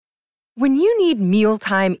When you need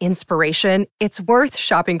mealtime inspiration, it's worth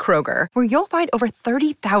shopping Kroger, where you'll find over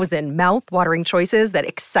 30,000 mouth-watering choices that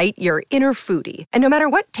excite your inner foodie. And no matter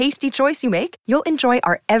what tasty choice you make, you'll enjoy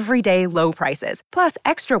our everyday low prices, plus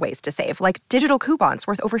extra ways to save, like digital coupons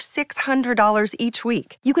worth over $600 each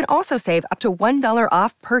week. You can also save up to $1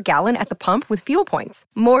 off per gallon at the pump with fuel points.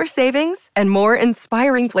 More savings and more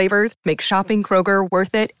inspiring flavors make shopping Kroger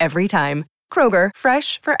worth it every time. Kroger,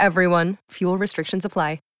 fresh for everyone. Fuel restrictions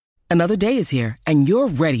apply. Another day is here, and you're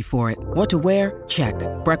ready for it. What to wear? Check.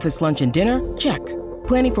 Breakfast, lunch, and dinner? Check.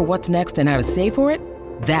 Planning for what's next and how to save for it?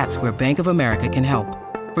 That's where Bank of America can help.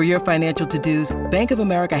 For your financial to-dos, Bank of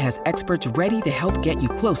America has experts ready to help get you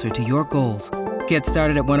closer to your goals. Get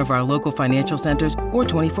started at one of our local financial centers or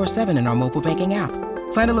 24/7 in our mobile banking app.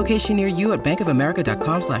 Find a location near you at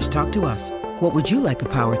bankofamerica.com/talktous. What would you like the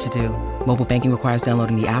power to do? Mobile banking requires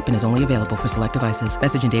downloading the app and is only available for select devices.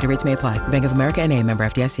 Message and data rates may apply. Bank of America N.A., member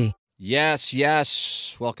FDIC.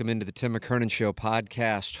 Yes. Welcome into the Tim McKernan Show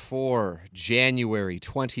podcast for January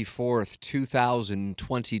 24th,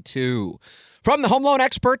 2022. From the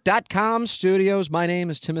HomeLoanExpert.com studios, my name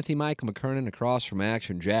is Timothy Michael McKernan, across from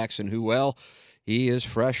Action Jackson, who, well, he is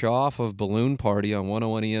fresh off of Balloon Party on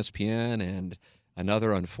 101 ESPN and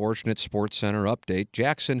another unfortunate SportsCenter update.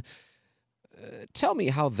 Jackson, tell me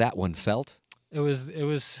how that one felt. It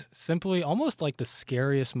was simply almost like the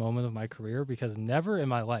scariest moment of my career, because never in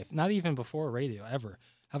my life, not even before radio, ever,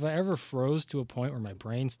 have I ever froze to a point where my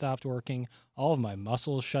brain stopped working, all of my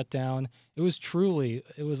muscles shut down. It was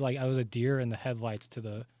like I was a deer in the headlights to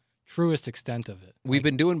the truest extent of it. We've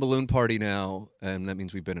been doing Balloon Party now, and that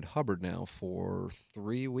means we've been at Hubbard now for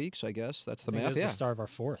 3 weeks, I guess. That's the math. It's the start of our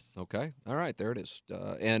fourth. Okay. All right. There it is.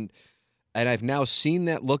 And I've now seen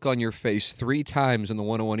that look on your face 3 times in the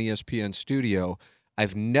 101 ESPN studio.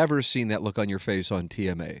 I've never seen that look on your face on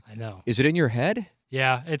TMA. I know. Is it in your head?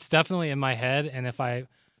 Yeah, it's definitely in my head. And if I,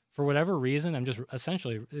 for whatever reason, I'm just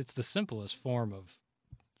essentially, it's the simplest form of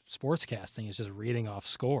sportscasting, is just reading off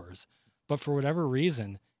scores. But for whatever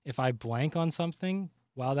reason, if I blank on something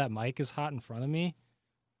while that mic is hot in front of me,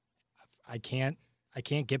 I can't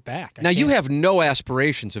get back. Now, you have no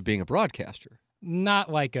aspirations of being a broadcaster. Not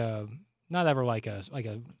ever like a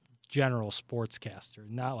general sportscaster,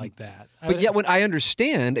 not like that. But yet, what I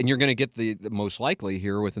understand, and you're going to get the most likely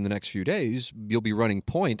here within the next few days, you'll be running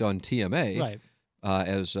point on TMA, right?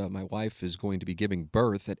 As my wife is going to be giving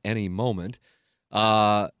birth at any moment.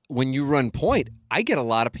 When you run point, I get a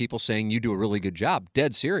lot of people saying you do a really good job,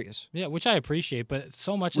 dead serious. Yeah, which I appreciate, but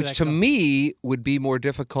so much which of that to me would be more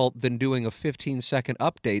difficult than doing a 15-second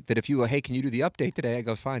update. That if you go, hey, can you do the update today? I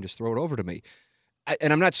go, fine, just throw it over to me.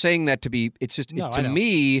 And I'm not saying that to be. It's just to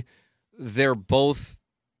me, they're both.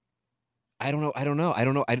 I don't know.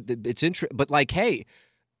 It's interesting, but like, hey,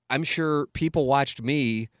 I'm sure people watched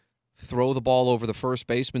me throw the ball over the first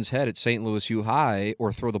baseman's head at St. Louis U High,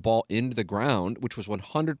 or throw the ball into the ground, which was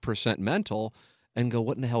 100% mental, and go,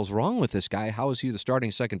 what in the hell's wrong with this guy? How is he the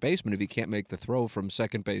starting second baseman if he can't make the throw from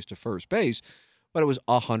second base to first base? But it was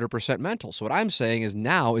 100% mental. So what I'm saying is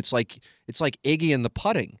now it's like Iggy and the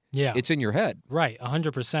putting. Yeah. It's in your head. Right,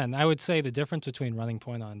 100%. I would say the difference between running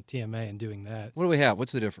point on TMA and doing that. What do we have?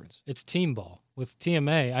 What's the difference? It's team ball. With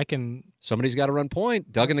TMA, I can... Somebody's got to run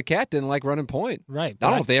point. Doug and the Cat didn't like running point. Right. I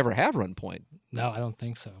don't know if they ever have run point. No, I don't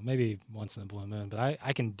think so. Maybe once in a blue moon. But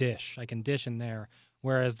I can dish. I can dish in there.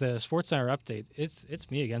 Whereas the SportsCenter update, it's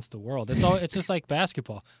me against the world. It's just like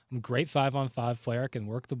basketball. I'm a great 5-on-5 player. I can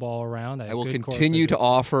work the ball around. I will continue to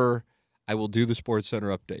offer. I will do the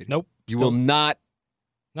SportsCenter update. Nope. You will not.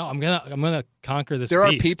 No, I'm gonna conquer this. There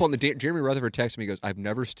beast. are people in the Jeremy Rutherford texted me. He goes, I've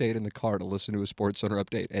never stayed in the car to listen to a SportsCenter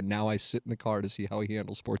update, and now I sit in the car to see how he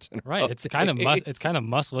handles SportsCenter. Right. Update. It's kind of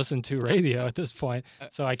must listen to radio at this point.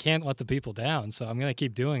 So I can't let the people down. So I'm gonna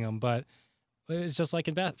keep doing them. But it's just like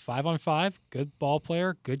in 5-on-5, good ball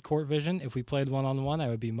player, good court vision. If we played 1-on-1, I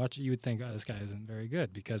would be much. You would think, oh, this guy isn't very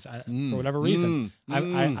good, because for whatever reason,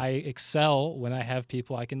 I excel when I have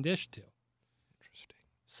people I can dish to. Interesting.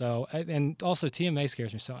 So, and also TMA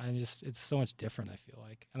scares me so. It's so much different. I feel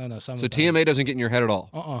like I don't know. So TMA doesn't get in your head at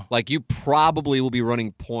all. Like, you probably will be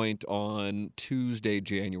running point on Tuesday,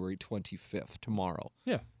 January 25th, tomorrow.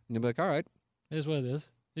 Yeah. And you'll be like, all right, it is what it is.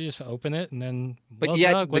 You just open it and then. But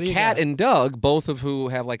yet, Doug, the Cat and Doug, both of who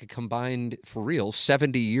have like a combined, for real,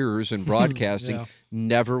 70 years in broadcasting,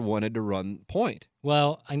 never wanted to run point.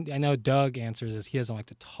 Well, I know Doug answers is he doesn't like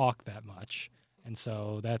to talk that much. And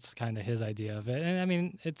so that's kind of his idea of it. And I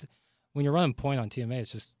mean, it's when you're running point on TMA,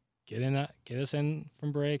 it's just get us in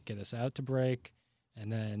from break, get us out to break, and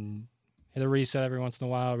then hit a reset every once in a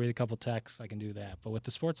while, read a couple texts. I can do that. But with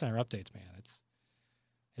the SportsCenter updates, man,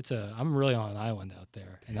 it's I'm really on an island out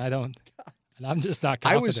there, and I'm just not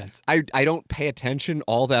confident. I don't pay attention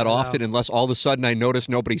all that often unless all of a sudden I notice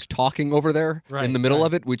nobody's talking over there in the middle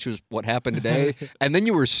of it, which is what happened today. And then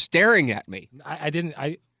you were staring at me.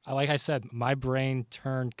 Like I said, my brain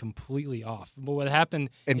turned completely off. But what happened...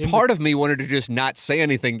 And part of me wanted to just not say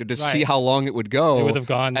anything to just see how long it would go. It would have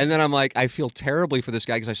gone. And then I'm like, I feel terribly for this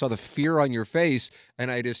guy because I saw the fear on your face, and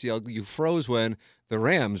I just yelled, you froze when the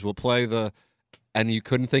Rams will play the... And you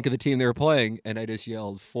couldn't think of the team they were playing, and I just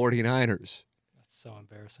yelled 49ers. That's so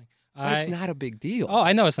embarrassing. But it's not a big deal. Oh,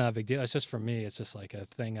 I know it's not a big deal. It's just for me. It's just like a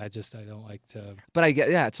thing. I don't like to. But I get,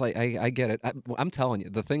 it's like I get it. I'm telling you,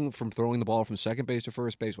 the thing from throwing the ball from second base to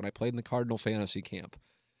first base when I played in the Cardinal fantasy camp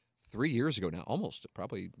 3 years ago now, almost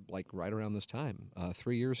probably like right around this time,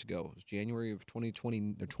 3 years ago, it was January of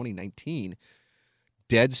 2020 or 2019.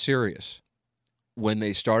 Dead serious when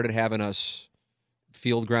they started having us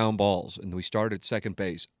field ground balls and we started at second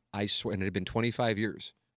base. I swear, and it had been 25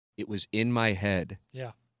 years. It was in my head.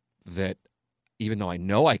 Yeah. That even though I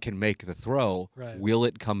know I can make the throw, will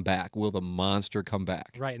it come back? Will the monster come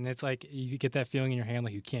back? Right, and it's like you get that feeling in your hand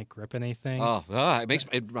like you can't grip anything. It makes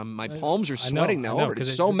my palms are sweating now.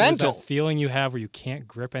 It's so mental. That feeling you have where you can't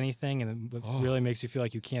grip anything, and it really makes you feel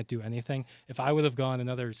like you can't do anything. If I would have gone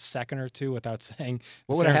another second or two without saying,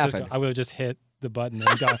 what would have happened? I would have just hit the button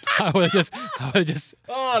and gone. I would have just.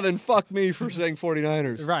 Oh, then fuck me for saying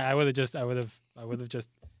 49ers. Right, I would have just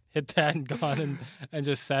hit that and gone and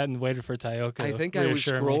just sat and waited for Taioka. I think I was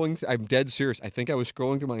scrolling. I'm dead serious. I think I was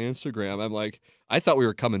scrolling through my Instagram. I'm like, I thought we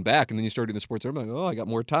were coming back, and then you started doing the sports. I'm like, I got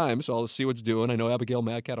more time, so I'll see what's doing. I know Abigail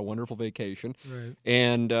Mack had a wonderful vacation, right?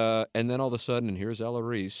 And then all of a sudden, and here's Ella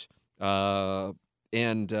Reese, and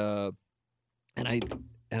I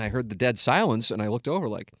heard the dead silence, and I looked over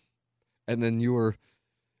and then you were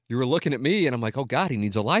looking at me, and I'm like, oh, God, he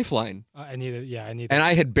needs a lifeline. I need it. Yeah, I need it. And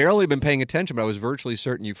I had barely been paying attention, but I was virtually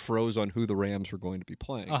certain you froze on who the Rams were going to be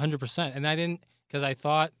playing. 100%. And I didn't, because I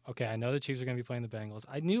thought, okay, I know the Chiefs are going to be playing the Bengals.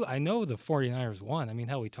 I know the 49ers won. I mean,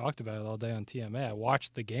 hell, we talked about it all day on TMA. I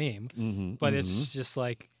watched the game. But it's just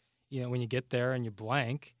like, when you get there and you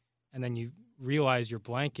blank, and then you realize you're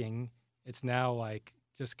blanking, it's now like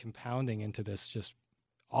just compounding into this just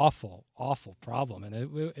awful, awful problem.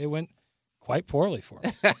 And it went quite poorly for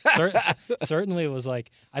him. Certainly, it was like,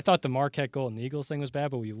 I thought the Marquette Golden Eagles thing was bad,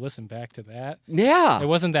 but when you listen back to that, it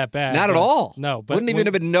wasn't that bad. Not at all. No, but wouldn't even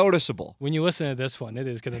have been noticeable. When you listen to this one, it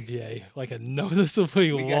is going to be a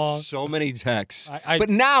noticeably long. We got so many texts, but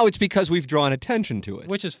now it's because we've drawn attention to it,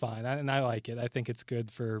 which is fine, and I like it. I think it's good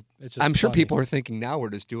for. It's just I'm sure funny. people are thinking now we're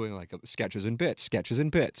just doing like sketches and bits.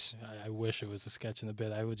 I wish it was a sketch and a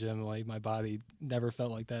bit. I legitimately, my body never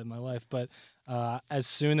felt like that in my life, but. As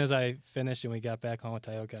soon as I finished and we got back home with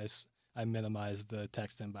Taioka, I minimized the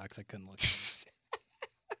text inbox. I couldn't look at it.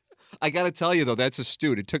 I got to tell you, though, that's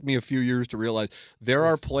astute. It took me a few years to realize there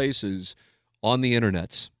are places on the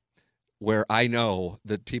internets where I know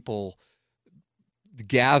that people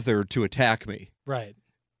gather to attack me. Right.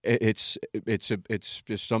 It's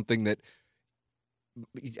just something that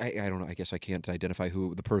I don't know. I guess I can't identify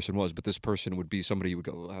who the person was, but this person would be somebody who would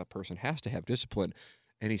go, a person has to have discipline.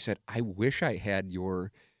 And he said, I wish I had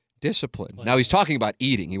your discipline. Now, he's talking about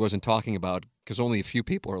eating. He wasn't talking about, because only a few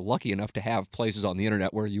people are lucky enough to have places on the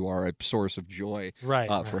internet where you are a source of joy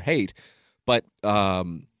for hate. But,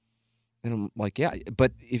 and I'm like, yeah,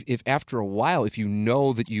 but if after a while, if you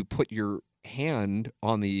know that you put your hand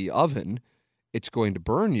on the oven, it's going to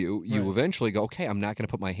burn you, you eventually go, okay, I'm not going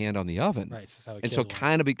to put my hand on the oven. Right. So it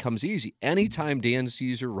kind of becomes easy. Anytime Dan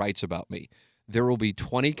Caesar writes about me, there will be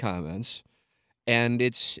 20 comments. And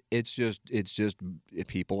it's just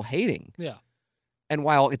people hating. Yeah. And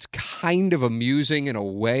while it's kind of amusing in a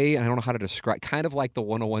way, and I don't know how to describe, kind of like the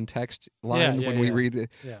 101 text line when we read it,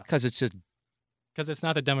 because it's just because it's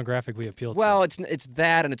not the demographic we appeal to. Well, it's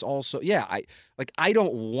that, and it's also I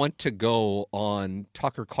don't want to go on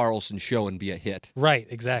Tucker Carlson's show and be a hit. Right.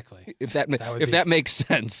 Exactly. If that makes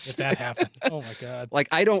sense. If that happened, oh my God. Like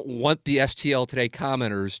I don't want the STL Today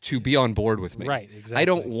commenters to be on board with me. Right. Exactly. I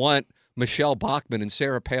don't want Michelle Bachmann and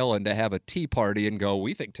Sarah Palin to have a tea party and go,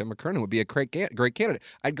 we think Tim McKernan would be a great candidate.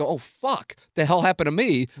 I'd go, oh, fuck, the hell happened to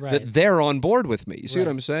me that they're on board with me. You see what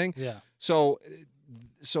I'm saying? Yeah. So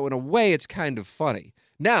in a way, it's kind of funny.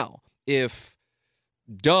 Now, if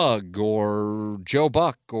Doug or Joe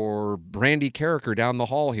Buck or Brandy Carricker down the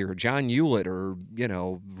hall here, John Hewlett or,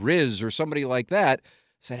 Riz or somebody like that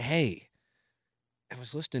said, hey, I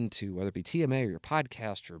was listening to whether it be TMA or your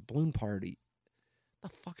podcast or Balloon Party. The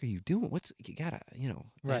fuck are you doing? You gotta,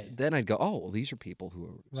 Right. Then I'd go, oh, well, these are people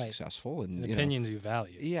who are successful and opinions you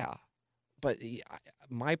value. Yeah. But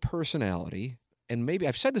my personality and maybe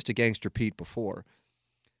I've said this to Gangster Pete before,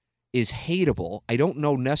 is hateable. I don't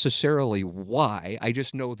know necessarily why. I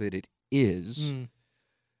just know that it is.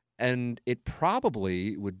 And it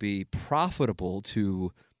probably would be profitable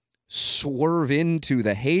to swerve into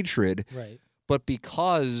the hatred. Right. But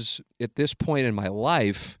because at this point in my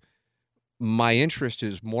life, my interest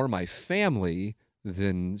is more my family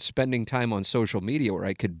than spending time on social media where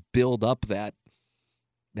I could build up that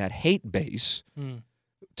hate base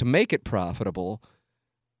to make it profitable,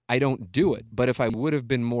 I don't do it. But if I would have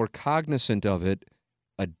been more cognizant of it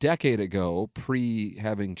a decade ago,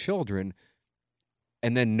 pre-having children,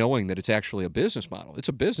 and then knowing that it's actually a business model. It's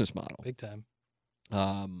a business model. Big time.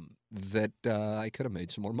 That I could have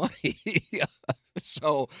made some more money.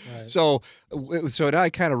 So Right. now I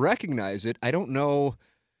kind of recognize it. I don't know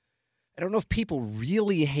if people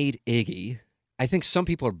really hate Iggy. I think some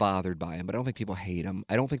people are bothered by him, but I don't think people hate him.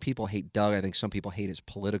 I don't think people hate Doug. I think some people hate his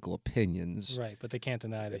political opinions. Right, but they can't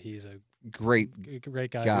deny that he's a Great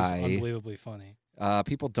guy who's unbelievably funny.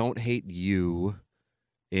 People don't hate you,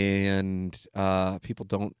 and people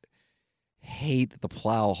don't hate the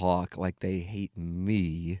Plowhawk like they hate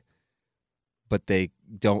me, but they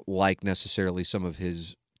don't like necessarily some of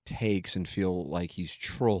his takes and feel like he's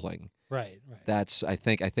trolling. Right. That's I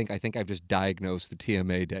think I've just diagnosed the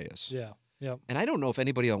TMA dais. Yeah. Yep. And I don't know if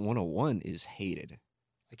anybody on 101 is hated.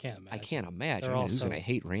 I can't imagine. I can't imagine who's going to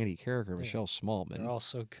hate Randy Carrick or Michelle Smallman. They're all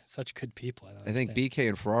such good people. I think BK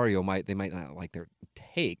and Ferrario might not like their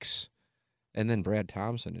takes, and then Brad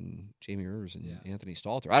Thompson and Jamie Rivers and Anthony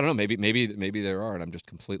Stalter. I don't know. Maybe there are, and I'm just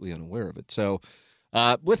completely unaware of it. So,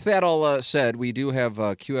 with that all said, we do have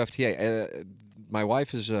QFTA. My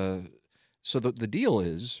wife is so the deal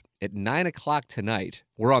is at 9:00 tonight.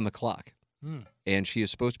 We're on the clock. And she is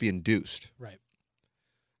supposed to be induced. Right.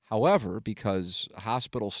 However, because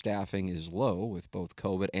hospital staffing is low with both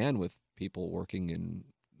COVID and with people working in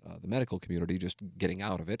the medical community just getting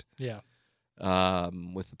out of it,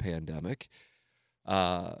 with the pandemic,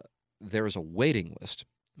 there is a waiting list.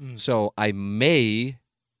 So I may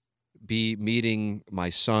be meeting my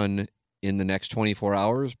son in the next 24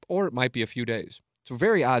 hours, or it might be a few days. It's a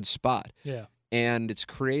very odd spot. Yeah. And it's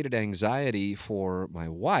created anxiety for my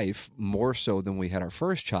wife more so than we had our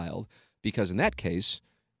first child, because in that case,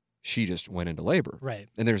 she just went into labor. Right.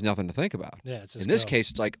 And there's nothing to think about. Yeah, it's just in this case,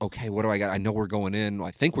 it's like, okay, what do I got? I know we're going in.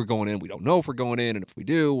 I think we're going in. We don't know if we're going in. And if we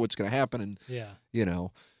do, what's going to happen? And,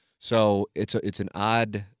 so it's an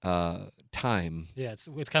odd time. Yeah,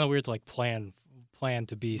 it's kind of weird to like plan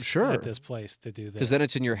to be at this place to do this. Because then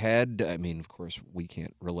it's in your head. I mean, of course, we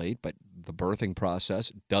can't relate, but the birthing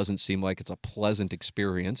process doesn't seem like it's a pleasant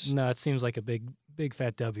experience. No, it seems like a big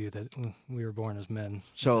fat W that we were born as men.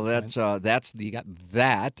 So that's you got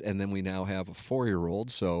that, and then we now have a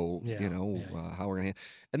 4-year-old. So how we're gonna.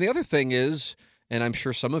 And the other thing is, and I'm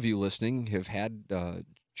sure some of you listening have had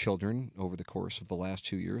children over the course of the last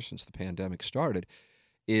 2 years since the pandemic started.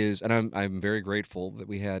 And I'm very grateful that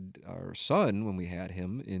we had our son when we had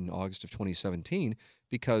him in August of 2017,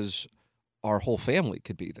 because our whole family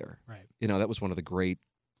could be there. Right. That was one of the great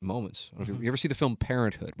moments. I don't know if you ever see the film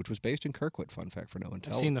Parenthood, which was based in Kirkwood. Fun fact for no one.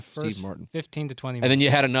 I've seen the first Steve Martin. 15 to 20 minutes. And then you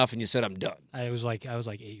had enough and you said, I'm done. I was like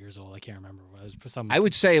 8 years old. I can't remember. I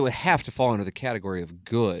would say it would have to fall under the category of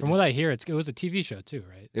good. From what I hear, it was a TV show too,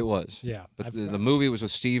 right? It was. Yeah. But the movie was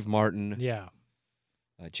with Steve Martin. Yeah.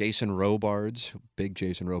 Jason Robards, big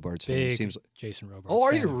Jason Robards fan. Seems like Jason Robards. Oh,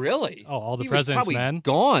 are fan. you really? Oh, All the he President's was Men.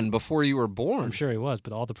 Gone before you were born. I'm sure he was,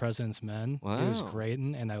 but All the President's Men. Wow. He was great,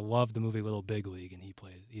 and I love the movie Little Big League, and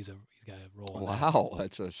he's got a role in that. Wow,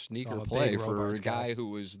 that's a sneaker play for a guy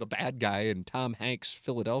who was the bad guy in Tom Hanks'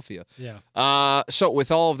 Philadelphia. Yeah. So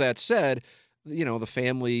with all of that said, the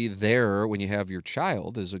family there when you have your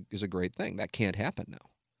child is a great thing. That can't happen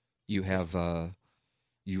now. You have.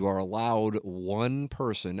 You are allowed one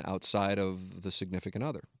person outside of the significant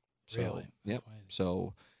other. So, really? Yep.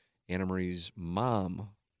 So Anna Marie's mom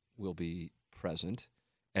will be present,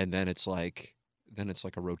 and then it's like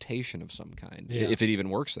a rotation of some kind. Yeah. If it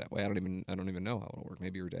even works that way. I don't even know how it'll work.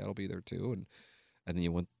 Maybe your dad will be there too, and then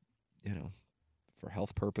you want, for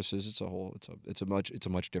health purposes, it's a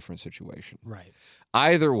much different situation. Right.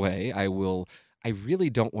 Either way, I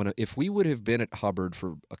really don't want to. If we would have been at Hubbard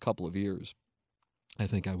for a couple of years, I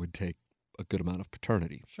think I would take a good amount of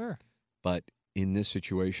paternity. Sure. But in this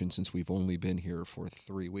situation, since we've only been here for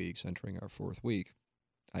 3 weeks, entering our 4th week,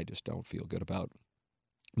 I just don't feel good about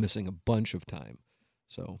missing a bunch of time.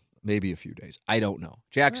 So maybe a few days. I don't know.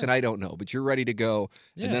 Jackson, sure. I don't know. But you're ready to go.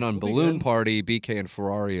 Yeah, and then on Balloon Party, BK and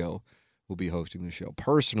Ferrario will be hosting the show.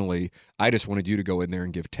 Personally, I just wanted you to go in there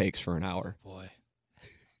and give takes for an hour. Boy.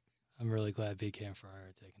 I'm really glad BK and Ferrario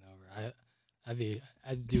are taking over.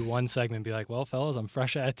 I'd do one segment and be like, well, fellas, I'm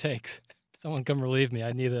fresh out of takes. Someone come relieve me.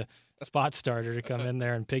 I need a spot starter to come in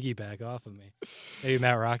there and piggyback off of me. Maybe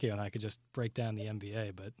Matt Rocchio and I could just break down the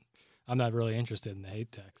NBA, but I'm not really interested in the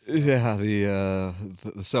hate text. Yeah,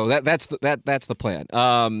 so that's the plan.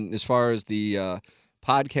 As far as the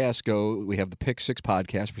podcasts go, we have the Pick Six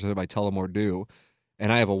podcast presented by Tullamore Dew,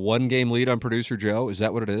 and I have a 1-game lead on producer Joe. Is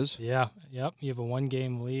that what it is? Yeah, yep. You have a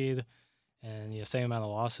 1-game lead, and you have the same amount of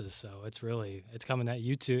losses. So it's coming at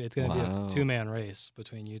you two. It's going to be a 2-man race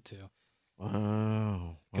between you two.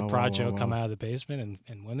 Wow. Could Pracho come out of the basement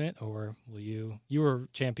and win it, or will you? You were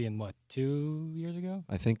champion, what, 2 years ago?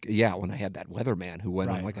 I think, yeah, when I had that weatherman who went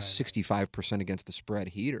on like a 65% against the spread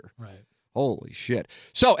heater. Right. Holy shit.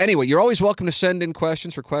 So anyway, you're always welcome to send in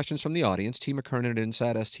questions from the audience, T. McKernan at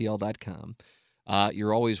InsideSTL.com.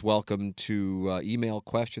 You're always welcome to email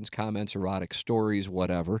questions, comments, erotic stories,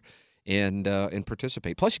 whatever, and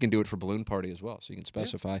participate. Plus, you can do it for Balloon Party as well, so you can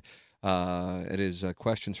specify. It is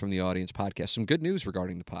Questions from the Audience podcast. Some good news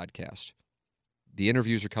regarding the podcast. The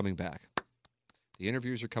interviews are coming back.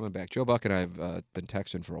 Joe Buck and I have been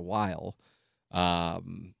texting for a while,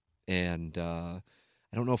 and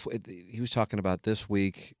I don't know if he was talking about this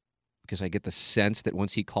week, because I get the sense that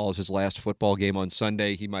once he calls his last football game on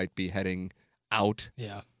Sunday, he might be heading out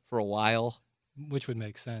for a while. Which would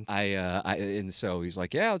make sense. And so he's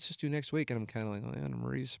like, yeah, let's just do next week. And I'm kind of like, oh, Anna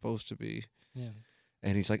Marie's supposed to be. Yeah.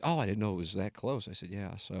 And he's like, oh, I didn't know it was that close. I said,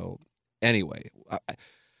 yeah. So anyway,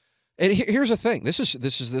 and here's the thing. This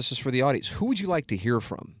is for the audience. Who would you like to hear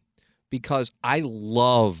from? Because I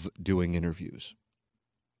love doing interviews.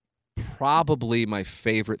 Probably my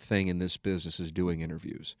favorite thing in this business is doing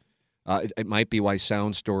interviews. It might be why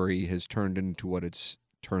Sound Story has turned into what it's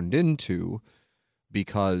turned into,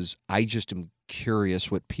 because I just am curious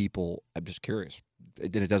what people. I'm just curious.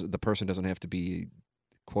 The person doesn't have to be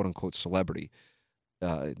quote unquote celebrity.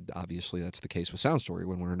 Obviously, that's the case with Sound Story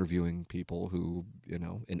when we're interviewing people who,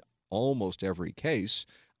 in almost every case,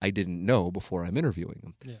 I didn't know before I'm interviewing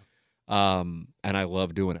them. Yeah. And I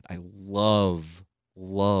love doing it. I love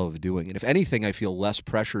doing it. If anything, I feel less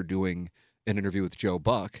pressure doing an interview with Joe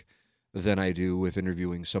Buck than I do with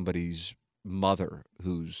interviewing somebody's mother,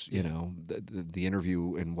 who's, the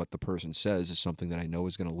interview and what the person says is something that I know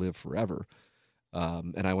is going to live forever.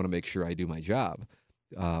 And I want to make sure I do my job.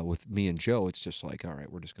 With me and Joe, it's just like, all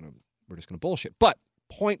right, we're just gonna bullshit. But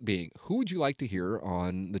point being, who would you like to hear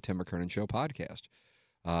on the Tim McKernan Show podcast?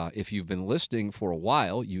 If you've been listening for a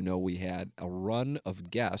while, you know we had a run of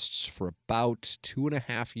guests for about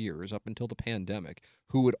 2.5 years up until the pandemic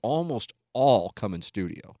who would almost all come in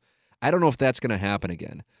studio. I don't know if that's going to happen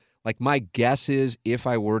again. Like, my guess is if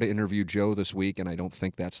I were to interview Joe this week, and I don't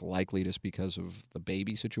think that's likely just because of the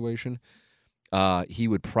baby situation, he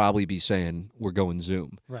would probably be saying, we're going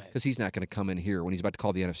Zoom. Right. Because he's not going to come in here when he's about to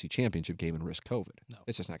call the NFC Championship game and risk COVID. No.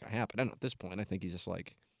 It's just not going to happen. I don't know, at this point, I think he's just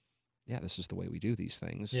like, yeah, this is the way we do these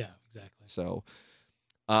things. Yeah, exactly. So,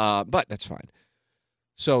 but that's fine.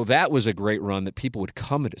 So that was a great run that people would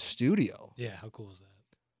come into studio. Yeah, how cool is that?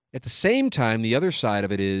 At the same time, the other side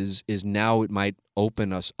of it is now it might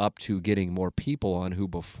open us up to getting more people on who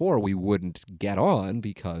before we wouldn't get on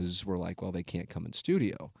because we're like, well, they can't come in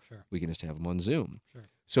studio. Sure. We can just have them on Zoom. Sure.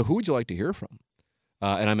 So who would you like to hear from?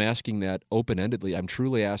 And I'm asking that open-endedly. I'm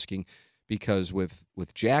truly asking because with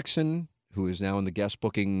Jackson, who is now in the guest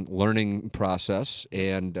booking learning process,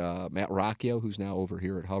 and Matt Rocchio, who's now over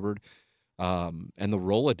here at Hubbard, and the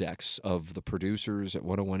Rolodex of the producers at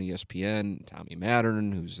 101 ESPN, Tommy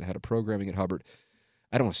Mattern, who's the head of programming at Hubbard.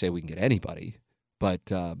 I don't want to say we can get anybody, but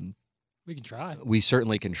we can try. We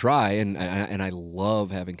certainly can try, and I love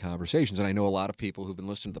having conversations. And I know a lot of people who've been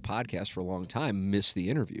listening to the podcast for a long time miss the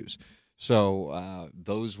interviews, so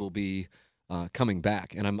those will be coming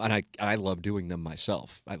back. And I love doing them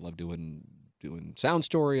myself. I love doing Sound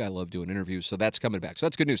Story. I love doing interviews. So that's coming back. So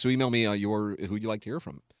that's good news. So email me who you'd like to hear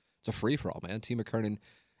from. It's a free-for-all, man. T. McKernan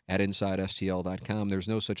at InsideSTL.com. There's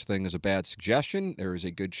no such thing as a bad suggestion. There is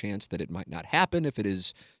a good chance that it might not happen. If it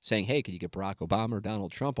is saying, hey, can you get Barack Obama or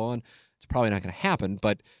Donald Trump on, it's probably not going to happen.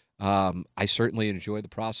 But I certainly enjoy the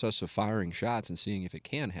process of firing shots and seeing if it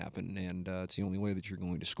can happen, and it's the only way that you're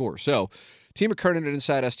going to score. So, T. McKernan at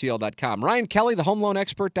InsideSTL.com. Ryan Kelly,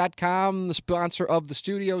 thehomeloanexpert.com, the sponsor of the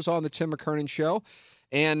studios on the Tim McKernan Show.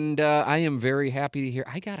 And I am very happy to hear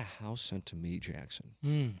I got a house sent to me,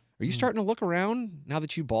 Jackson. Are you starting to look around now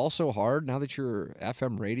that you ball so hard, now that you're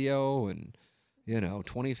FM radio and,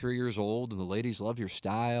 23 years old and the ladies love your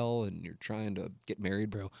style and you're trying to get married?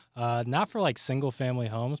 Bro, not for like single family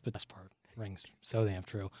homes, but this part rings so damn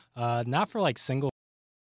true. Not for like single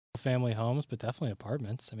family homes, but definitely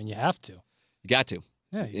apartments. I mean, you have to. You got to.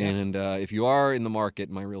 Yeah, and if you are in the market,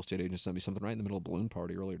 my real estate agent sent me something right in the middle of a balloon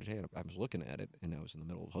party earlier today. And I was looking at it, and I was in the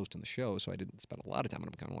middle of hosting the show, so I didn't spend a lot of time. And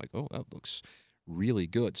I'm kind of like, oh, that looks really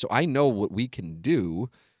good. So I know what we can do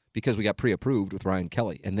because we got pre-approved with Ryan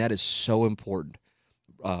Kelly, and that is so important.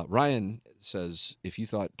 Ryan says if you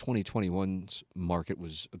thought 2021's market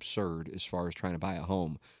was absurd as far as trying to buy a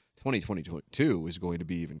home, 2022 is going to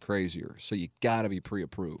be even crazier. So you got to be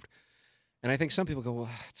pre-approved. And I think some people go, well,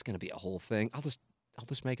 it's going to be a whole thing. I'll just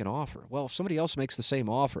make an offer. Well, if somebody else makes the same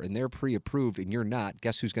offer and they're pre-approved and you're not,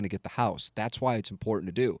 guess who's going to get the house? That's why it's important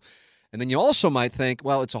to do. And then you also might think,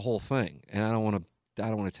 well, it's a whole thing, and I don't want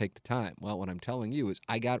to take the time. Well, what I'm telling you is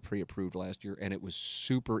I got pre-approved last year, and it was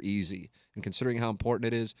super easy. And considering how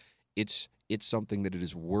important it is, it's something that it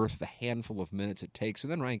is worth the handful of minutes it takes.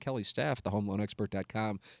 And then Ryan Kelly's staff, the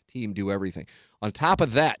HomeLoanExpert.com team, do everything. On top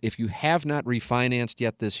of that, if you have not refinanced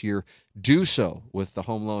yet this year, do so with the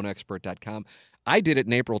HomeLoanExpert.com. I did it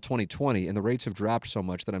in April 2020, and the rates have dropped so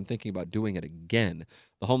much that I'm thinking about doing it again.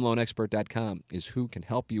 The HomeLoanExpert.com is who can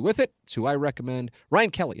help you with it. It's who I recommend. Ryan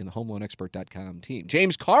Kelly and the HomeLoanExpert.com team.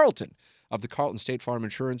 James Carlton of the Carlton State Farm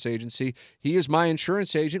Insurance Agency. He is my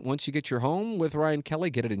insurance agent. Once you get your home with Ryan Kelly,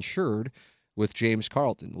 get it insured with James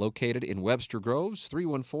Carlton, located in Webster Groves,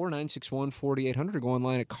 314-961-4800, or go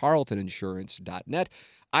online at carltoninsurance.net.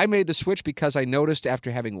 I made the switch because I noticed after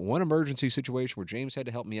having one emergency situation where James had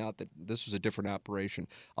to help me out that this was a different operation,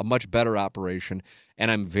 a much better operation, and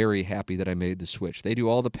I'm very happy that I made the switch. They do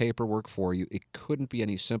all the paperwork for you. It couldn't be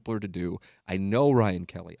any simpler to do. I know Ryan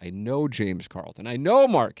Kelly. I know James Carlton. I know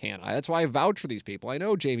Mark Hanna. That's why I vouch for these people. I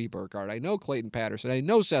know Jamie Burkhardt. I know Clayton Patterson. I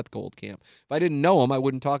know Seth Goldcamp. If I didn't know them, I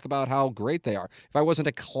wouldn't talk about how great they are. If I wasn't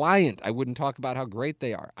a client, I wouldn't talk about how great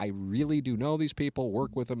they are. I really do know these people,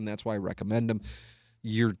 work with them, and that's why I recommend them.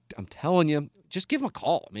 I'm telling you, just give them a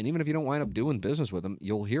call. I mean, even if you don't wind up doing business with them,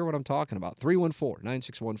 you'll hear what I'm talking about.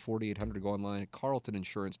 314-961-4800, go online at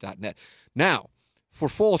carltoninsurance.net. Now, for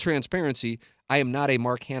full transparency, I am not a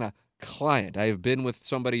Mark Hanna client. I have been with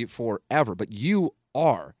somebody forever, but you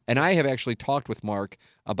are. And I have actually talked with Mark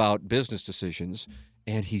about business decisions,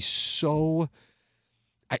 and he's so...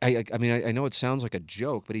 I mean, I know it sounds like a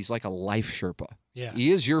joke, but he's like a life Sherpa. Yeah.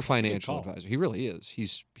 He is your financial advisor. He really is.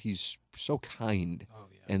 He's so kind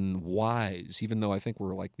and wise, even though I think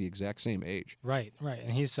we're like the exact same age. Right.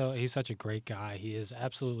 And he's such a great guy. He is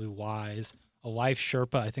absolutely wise. A life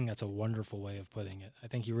Sherpa, I think that's a wonderful way of putting it. I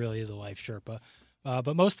think he really is a life Sherpa.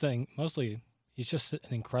 But mostly, he's just an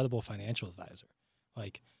incredible financial advisor.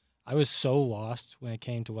 Like, I was so lost when it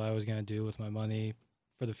came to what I was going to do with my money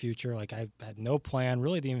for the future. Like, I had no plan,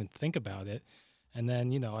 really didn't even think about it. And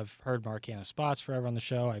then, I've heard Mark Hanna spots forever on the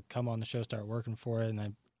show. I come on the show, start working for it, and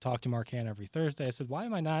I talk to Mark Hanna every Thursday. I said, why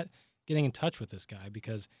am I not getting in touch with this guy?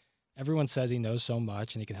 Because everyone says he knows so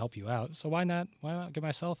much and he can help you out. So why not get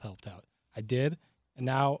myself helped out? I did. And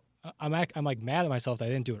now I'm like mad at myself that I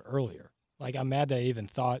didn't do it earlier. Like, I'm mad that I even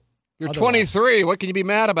thought. You're otherwise. 23. What can you be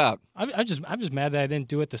mad about? I'm just mad that I didn't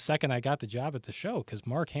do it the second I got the job at the show, because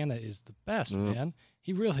Mark Hanna is the best, man.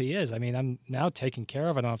 He really is. I mean, I'm now taken care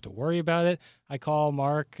of. I don't have to worry about it. I call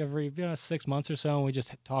Mark every 6 months or so, and we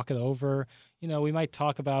just talk it over. We might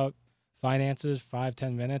talk about finances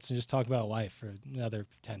 5-10 minutes and just talk about life for another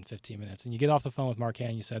 10-15 minutes. And you get off the phone with Mark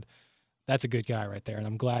Hanna, you said, that's a good guy right there, and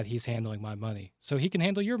I'm glad he's handling my money. So he can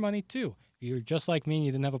handle your money too. You're just like me, and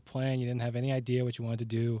you didn't have a plan. You didn't have any idea what you wanted to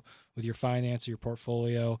do with your finance or your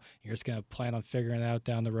portfolio. You're just going to plan on figuring it out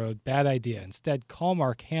down the road. Bad idea. Instead, call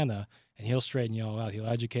Mark Hanna, and he'll straighten you all out. He'll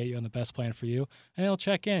educate you on the best plan for you, and he'll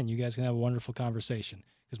check in. You guys can have a wonderful conversation,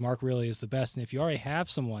 because Mark really is the best. And if you already have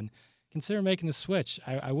someone, consider making the switch.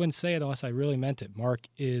 I wouldn't say it unless I really meant it. Mark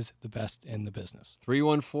is the best in the business.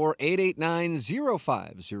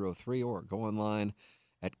 314-889-0503, or go online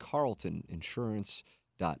at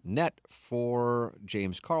carltoninsurance.net for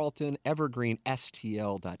James Carlton,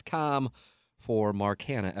 evergreenstl.com for Mark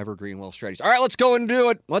Hanna, Evergreen Wealth Strategies. All right, let's go into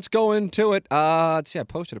it. Let's see, I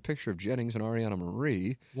posted a picture of Jennings and Ariana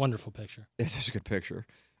Marie. Wonderful picture. It is a good picture.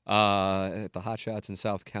 At the Hot Shots in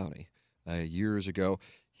South County years ago.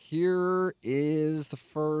 Here is the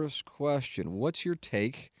first question. What's your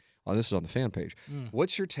take? Oh, this is on the fan page.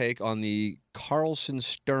 What's your take on the Carlson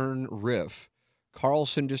Stern riff?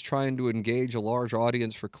 Carlson just trying to engage a large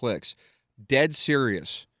audience for clicks. Dead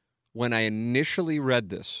serious. When I initially read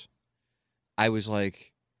this, I was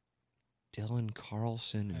like, Dylan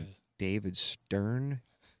Carlson and David Stern?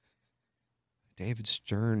 David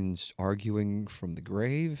Stern's arguing from the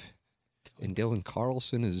grave? And Dylan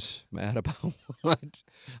Carlson is mad about what?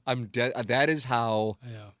 I'm dead. That is how.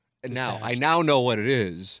 Yeah. Now I now know what it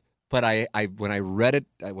is. But I when I read it,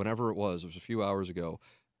 whenever it was a few hours ago,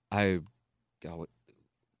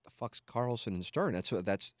 fuck's Carlson and Stern?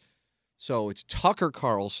 So it's Tucker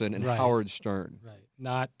Carlson and Howard Stern. Right.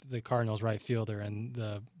 Not the Cardinals right fielder and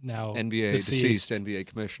the now deceased NBA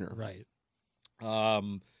commissioner. Right.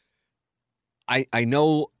 I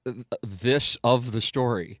know this of the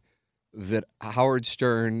story, that Howard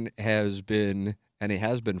Stern has been, and he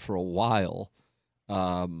has been for a while,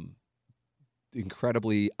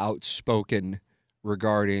 incredibly outspoken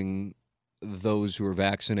regarding those who are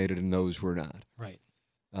vaccinated and those who are not. Right.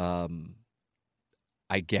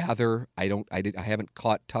 I gather I haven't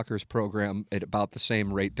caught Tucker's program at about the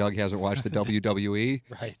same rate Doug hasn't watched the WWE.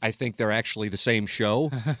 Right. I think they're actually the same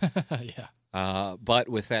show. Yeah. But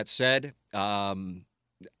with that said,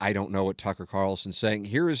 I don't know what Tucker Carlson's saying.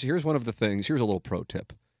 Here's one of the things. Here's a little pro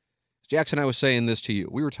tip. Jackson, I was saying this to you.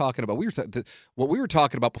 We were talking about what we were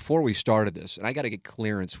talking about before we started this, and I got to get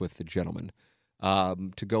clearance with the gentleman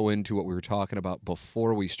to go into what we were talking about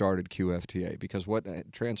before we started QFTA, because what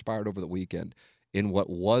transpired over the weekend in what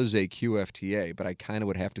was a QFTA, but I kind of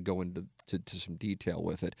would have to go into some detail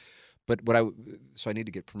with it. But so I need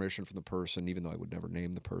to get permission from the person, even though I would never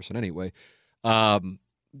name the person anyway.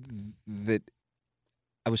 That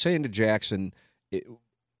I was saying to Jackson,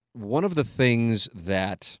 one of the things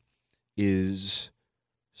that is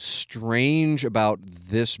strange about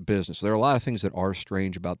this business, there are a lot of things that are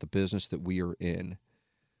strange about the business that we are in,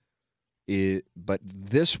 but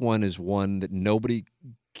this one is one that nobody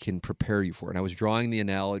can prepare you for. And I was drawing the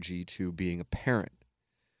analogy to being a parent,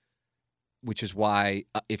 which is why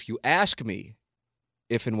if you ask me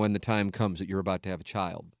if and when the time comes that you're about to have a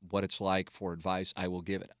child, what it's like for advice, I will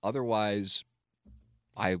give it. Otherwise,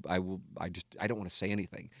 I don't want to say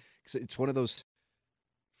anything, because it's one of those.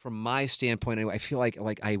 From my standpoint, anyway, I feel like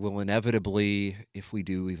I will inevitably, if we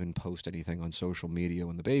do even post anything on social media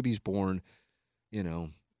when the baby's born, it'll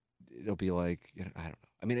be like, I don't know.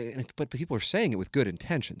 I mean, but people are saying it with good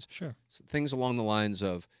intentions. Sure. So things along the lines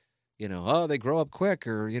of, oh, they grow up quick,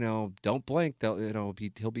 or don't blink, they'll,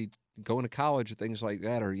 he'll be going to college, or things like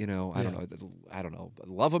that, or I don't know,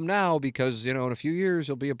 love him now because in a few years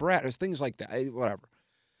he'll be a brat, or things like that, whatever.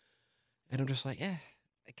 And I'm just like,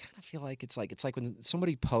 I kind of feel like it's like when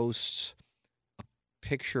somebody posts a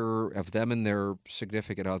picture of them and their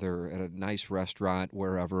significant other at a nice restaurant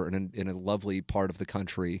wherever in a lovely part of the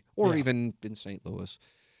country, or even in St. Louis,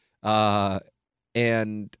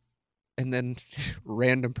 and then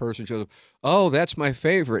random person shows up, oh, that's my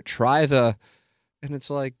favorite, try the, and it's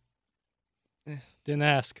like, didn't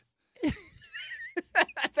ask.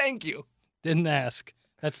 Thank you. Didn't ask.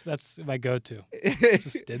 That's my go-to.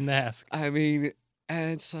 Just didn't ask. I mean,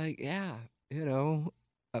 and it's like, I don't.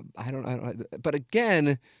 But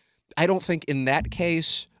again, I don't think in that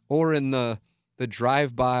case or in the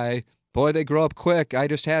drive-by, boy, they grow up quick. I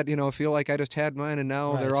just had, feel like I just had mine, and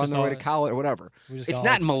now they're on their way to college or whatever. It's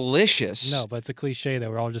not malicious. No, but it's a cliche that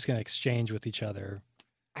we're all just going to exchange with each other.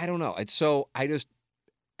 I don't know.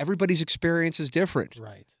 Everybody's experience is different.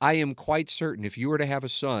 Right. I am quite certain if you were to have a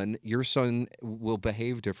son, your son will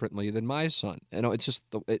behave differently than my son. It's just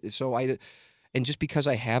and just because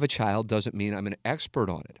I have a child doesn't mean I'm an expert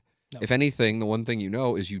on it. No. If anything, the one thing you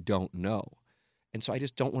know is you don't know. And so I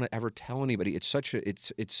just don't want to ever tell anybody.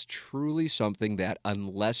 It's truly something that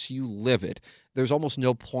unless you live it, there's almost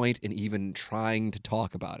no point in even trying to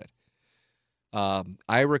talk about it.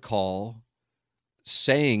 I recall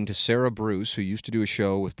saying to Sarah Bruce, who used to do a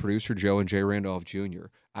show with producer Joe and Jay Randolph Jr.,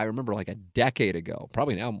 I remember like a decade ago,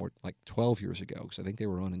 probably now more like 12 years ago, because I think they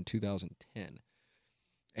were on in 2010.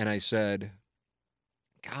 And I said,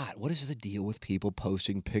 God, what is the deal with people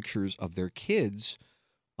posting pictures of their kids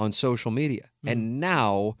on social media? And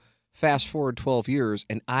now, fast forward 12 years,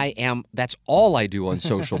 and that's all I do on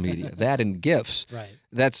social media, that and GIFs. Right.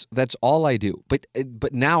 That's all I do. But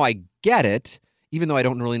now I get it. Even though I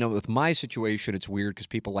don't really know, with my situation, it's weird because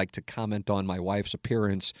people like to comment on my wife's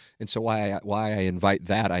appearance, and so why I invite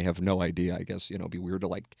that, I have no idea. I guess it'd be weird to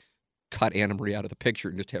like cut Anna Marie out of the picture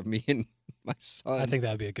and just have me and my son. I think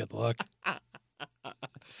that'd be a good look.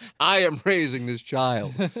 I am raising this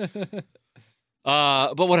child,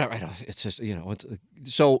 but whatever. It's just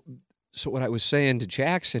So what I was saying to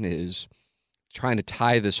Jackson is trying to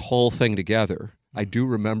tie this whole thing together. I do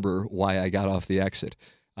remember why I got off the exit.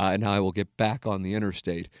 And now I will get back on the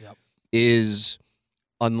interstate, is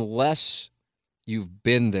unless you've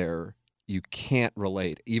been there, you can't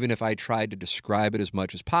relate, even if I tried to describe it as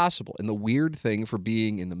much as possible. And the weird thing for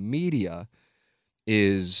being in the media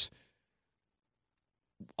is,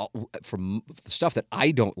 from the stuff that I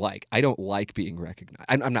don't like being recognized.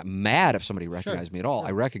 I'm not mad if somebody recognized me at all. Sure.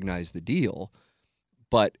 I recognize the deal,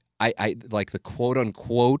 but I like the quote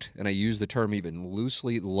unquote, and I use the term even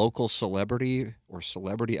loosely, local celebrity or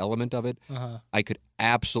celebrity element of it. I could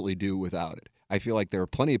absolutely do without it. I feel like there are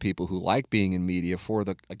plenty of people who like being in media for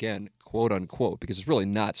the, again, quote unquote, because it's really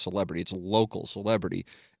not celebrity, it's local celebrity,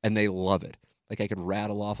 and they love it. Like I could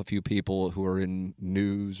rattle off a few people who are in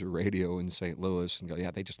news or radio in St. Louis and go,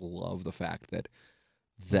 yeah, they just love the fact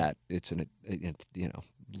that it's an,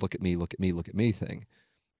 look at me, look at me, look at me thing.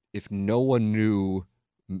 If no one knew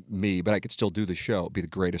me, but I could still do the show, it'd be the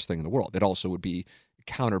greatest thing in the world. It also would be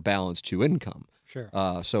counterbalanced to income. Sure.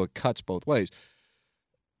 So it cuts both ways.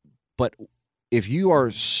 But if you are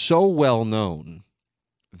so well known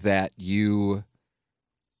that you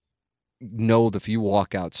know that if you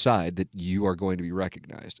walk outside that you are going to be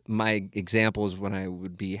recognized. My example is when I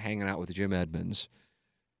would be hanging out with Jim Edmonds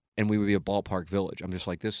and we would be at Ballpark Village. I'm just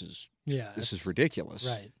like, this is ridiculous.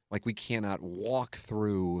 Right. Like we cannot walk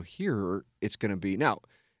through here. It's going to be now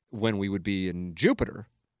when we would be in Jupiter,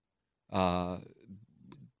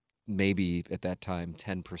 maybe at that time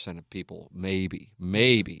 10% of people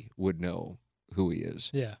maybe would know who he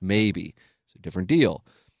is. Yeah. Maybe. It's a different deal.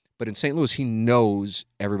 But in St. Louis,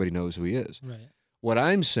 everybody knows who he is. Right. What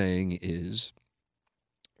I'm saying is,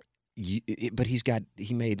 but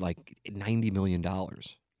he made like $90 million.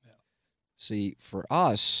 Yeah. See, for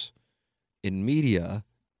us in media,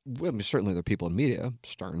 well, certainly there are people in media,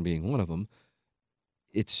 Stern being one of them,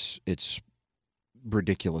 it's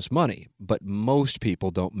ridiculous money. But most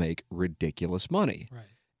people don't make ridiculous money. Right.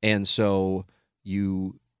 And so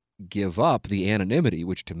you give up the anonymity,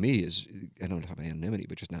 which to me is, I don't have anonymity,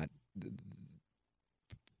 but just not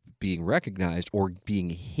being recognized or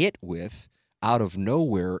being hit with out of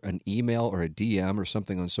nowhere an email or a DM or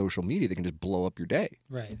something on social media that can just blow up your day.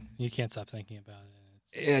 Right. You can't stop thinking about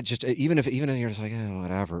it. It just even if you're just like,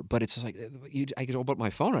 whatever, but it's just like I could open up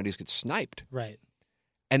my phone and I just get sniped. Right.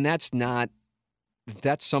 And that's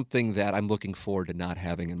something that I'm looking forward to not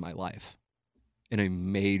having in my life in a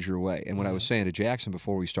major way. And what I was saying to Jackson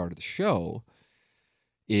before we started the show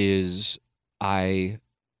is I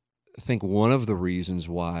think one of the reasons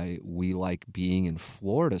why we like being in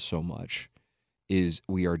Florida so much is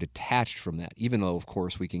we are detached from that, even though, of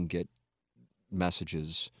course, we can get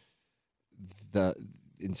messages.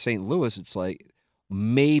 In St. Louis, it's like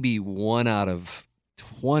maybe 1 out of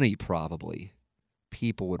 20 probably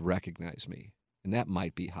people would recognize me. And that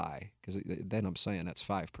might be high, because then I'm saying that's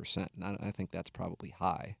 5%. And I think that's probably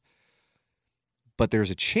high. But there's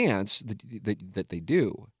a chance that they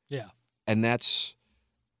do. Yeah. And that's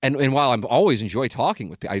and while I'm always enjoy talking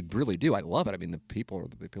with people, I really do. I love it. I mean, the people are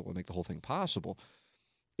the people that make the whole thing possible.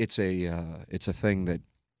 It's a thing that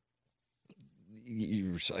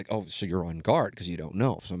you're like, oh, so you're on guard because you don't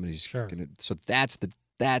know if somebody's gonna. So that's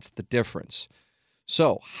the difference.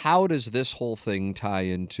 So how does this whole thing tie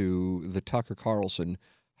into the Tucker Carlson,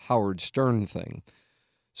 Howard Stern thing?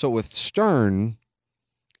 So with Stern,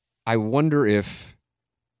 I wonder if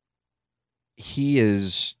he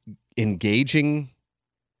is engaging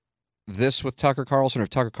this with Tucker Carlson or if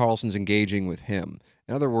Tucker Carlson's engaging with him.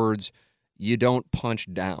 In other words, you don't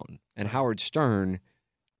punch down. And Howard Stern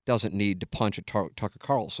doesn't need to punch at Tucker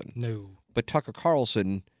Carlson. No. But Tucker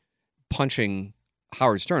Carlson punching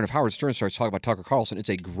Howard Stern, if Howard Stern starts talking about Tucker Carlson, it's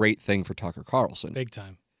a great thing for Tucker Carlson. Big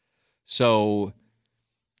time. So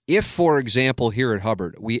if, for example, here at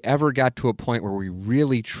Hubbard, we ever got to a point where we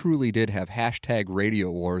really, truly did have hashtag radio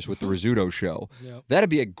wars with the Rizzuto Show, that'd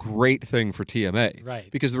be a great thing for TMA. Right.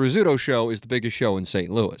 Because the Rizzuto Show is the biggest show in St.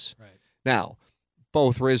 Louis. Right. Now,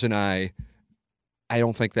 both Riz and I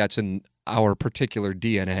don't think that's in our particular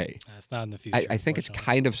DNA. It's not in the future. I think it's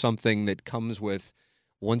kind of something that comes with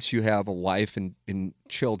once you have a wife and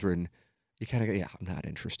children, you kind of go, I'm not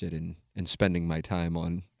interested in spending my time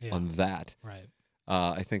on that. Right.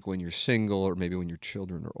 I think when you're single or maybe when your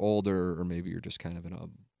children are older or maybe you're just kind of in a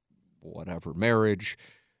whatever marriage,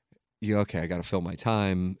 I got to fill my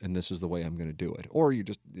time and this is the way I'm going to do it. Or you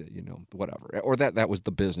just, whatever. Or that was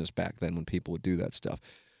the business back then when people would do that stuff.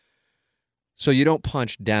 So you don't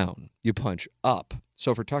punch down, you punch up.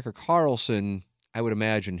 So for Tucker Carlson, I would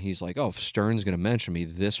imagine he's like, if Stern's going to mention me,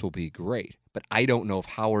 this will be great. But I don't know if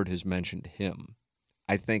Howard has mentioned him.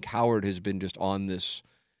 I think Howard has been just on this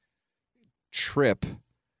trip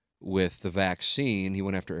with the vaccine. He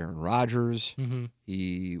went after Aaron Rodgers. Mm-hmm.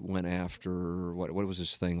 He went after, what was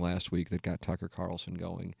his thing last week that got Tucker Carlson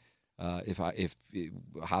going? If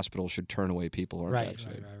hospitals should turn away people who aren't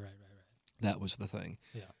vaccinated. Right. That was the thing.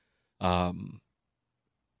 Yeah.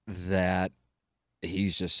 That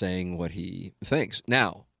he's just saying what he thinks.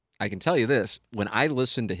 Now, I can tell you this. When I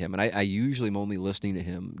listen to him, and I usually am only listening to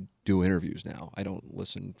him do interviews now. I don't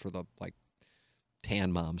listen for the,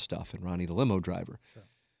 Tan Mom stuff and Ronnie the limo driver. Sure.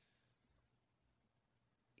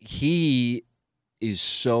 He is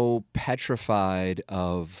so petrified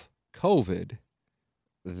of COVID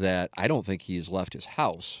that I don't think he has left his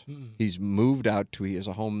house. Mm-mm. He's moved out he has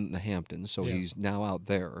a home in the Hamptons, so he's now out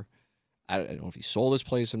there. I don't know if he sold his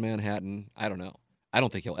place in Manhattan. I don't know. I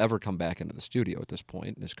don't think he'll ever come back into the studio at this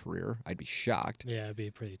point in his career. I'd be shocked. Yeah, it'd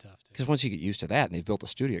be pretty tough. Because once you get used to that and they've built a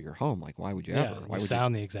studio at your home, like, why would you ever? Why would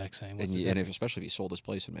sound the exact same. Especially if he sold his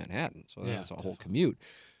place in Manhattan. So that's a whole commute.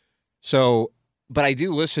 So, but I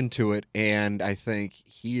do listen to it, and I think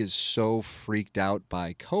he is so freaked out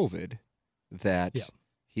by COVID that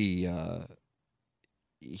he's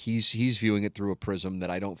viewing it through a prism that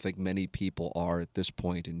I don't think many people are at this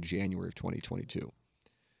point in January of 2022.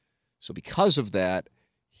 So because of that,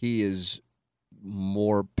 he is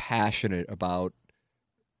more passionate about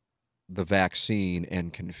the vaccine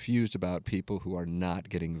and confused about people who are not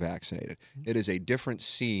getting vaccinated. It is a different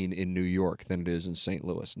scene in New York than it is in St.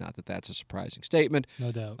 Louis. Not that that's a surprising statement.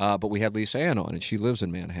 No doubt. But we had Lisa Ann on, and she lives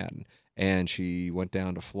in Manhattan. And she went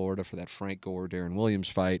down to Florida for that Frank Gore, Darren Williams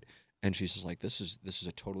fight. And she's just like, this is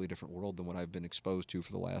a totally different world than what I've been exposed to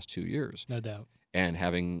for the last 2 years. No doubt. And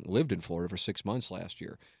having lived in Florida for 6 months last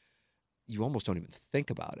year, you almost don't even think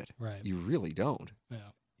about it. Right. You really don't.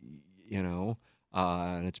 Yeah. You know?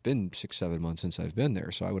 And it's been 6-7 months since I've been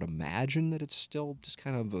there, so I would imagine that it's still just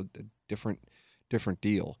kind of a different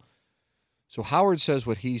deal. So Howard says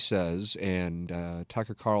what he says, and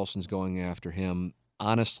Tucker Carlson's going after him.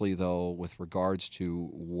 Honestly, though, with regards to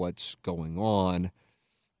what's going on,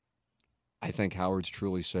 I think Howard's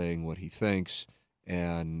truly saying what he thinks,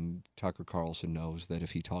 and Tucker Carlson knows that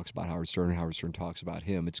if he talks about Howard Stern and Howard Stern talks about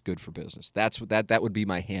him, it's good for business. That would be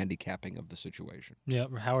my handicapping of the situation. Yeah,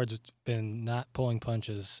 Howard's been not pulling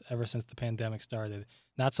punches ever since the pandemic started.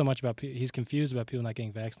 Not so much about he's confused about people not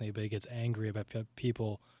getting vaccinated, but he gets angry about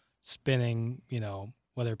people spinning,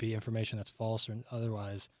 whether it be information that's false or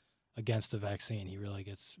otherwise against the vaccine. He really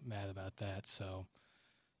gets mad about that. So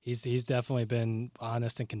he's definitely been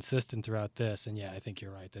honest and consistent throughout this. And yeah, I think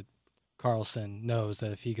you're right that Carlson knows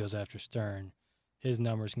that if he goes after Stern, his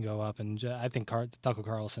numbers can go up. And I think Tucker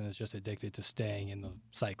Carlson is just addicted to staying in the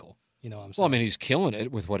cycle. You know what I'm saying? Well, I mean, he's killing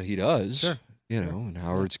it with what he does. Sure. And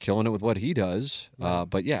Howard's killing it with what he does. Right.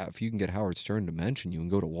 But yeah, if you can get Howard Stern to mention you and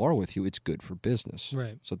go to war with you, it's good for business.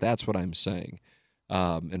 Right. So that's what I'm saying.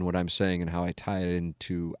 And what I'm saying and how I tie it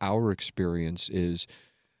into our experience is,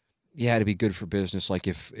 yeah, it'd be good for business. Like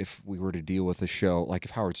if we were to deal with a show, like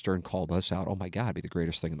if Howard Stern called us out, oh my God, it'd be the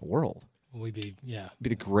greatest thing in the world. It'd be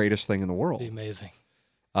the greatest thing in the world. It'd be amazing.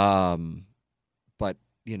 But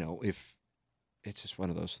if it's just one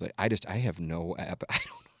of those things, I have no appetite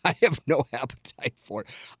for it.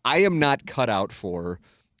 I am not cut out for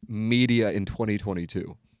media in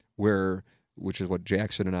 2022, which is what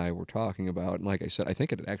Jackson and I were talking about. And like I said, I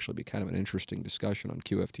think it'd actually be kind of an interesting discussion on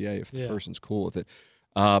QFTA if the person's cool with it.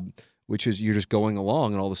 Which is you're just going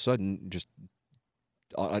along and all of a sudden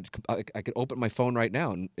I could open my phone right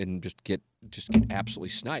now and just get absolutely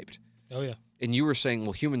sniped. Oh, yeah. And you were saying,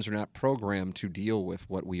 well, humans are not programmed to deal with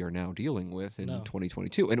what we are now dealing with in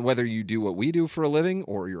 2022. And whether you do what we do for a living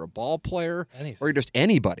or you're a ball player or you're just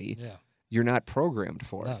anybody, you're not programmed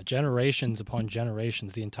for it. Generations upon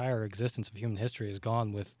generations, the entire existence of human history has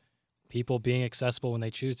gone with people being accessible when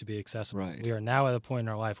they choose to be accessible. Right. We are now at a point in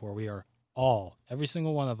our life where we are every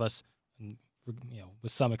single one of us,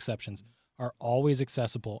 with some exceptions, are always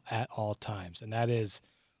accessible at all times. And that is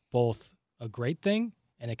both a great thing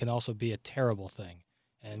and it can also be a terrible thing.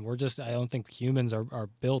 And I don't think humans are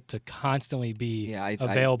built to constantly be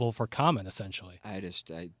available for comment, essentially. I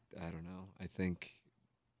don't know. I think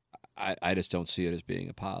I just don't see it as being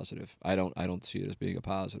a positive. I don't see it as being a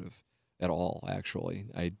positive at all, actually.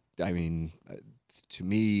 I mean, to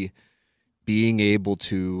me, being able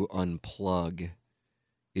to unplug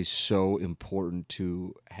is so important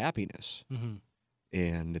to happiness. Mm-hmm.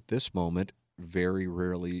 And at this moment, very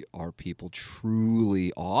rarely are people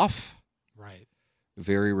truly off. Right.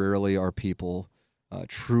 Very rarely are people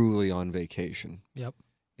truly on vacation. Yep.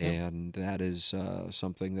 And that is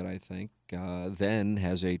something that I think then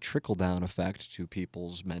has a trickle-down effect to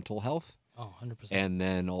people's mental health. Oh, 100%. And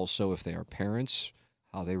then also if they are parents,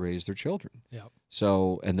 how they raise their children. Yep.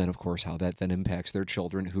 So, and then, of course, how that then impacts their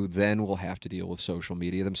children, who then will have to deal with social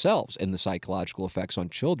media themselves and the psychological effects on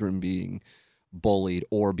children being bullied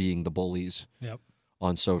or being the bullies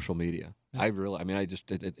on social media. Yep. I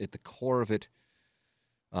just, at the core of it,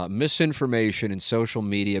 misinformation and social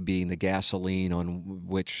media being the gasoline on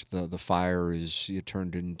which the fire is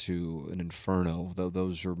turned into an inferno.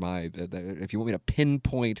 Those are if you want me to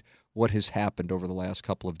pinpoint what has happened over the last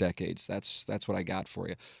couple of decades. That's what I got for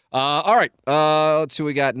you. All right, let's see what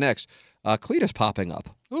we got next. Cletus popping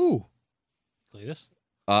up. Ooh, Cletus.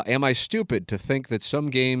 Am I stupid to think that some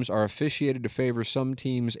games are officiated to favor some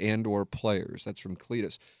teams and or players? That's from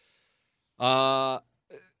Cletus. I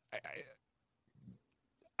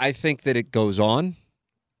think that it goes on.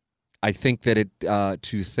 I think that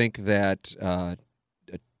to think that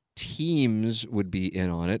teams would be in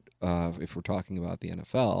on it, if we're talking about the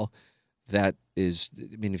NFL, that is,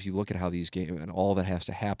 I mean, if you look at how these games and all that has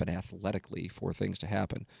to happen athletically for things to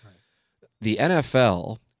happen, right. The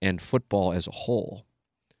NFL and football as a whole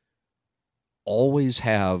always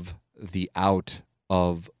have the out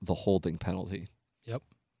of the holding penalty. Yep.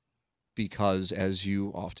 Because as you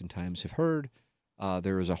oftentimes have heard,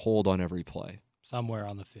 there is a hold on every play. Somewhere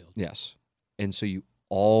on the field. Yes. And so you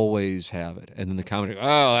always have it. And then the commentator,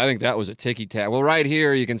 I think that was a ticky-tack. Well, right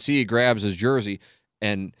here you can see he grabs his jersey.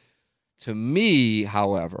 And to me,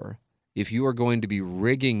 however, if you are going to be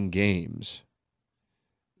rigging games,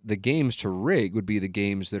 the games to rig would be the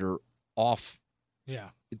games that are off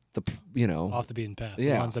off the beaten path. The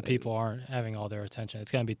ones that people aren't having all their attention.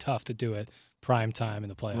 It's going to be tough to do it prime time in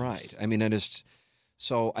the playoffs. Right. I mean,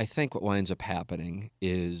 so I think what winds up happening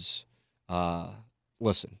is,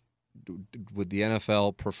 listen, would the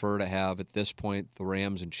NFL prefer to have at this point the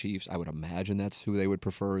Rams and Chiefs? I would imagine that's who they would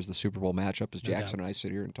prefer as the Super Bowl matchup. As Jackson and I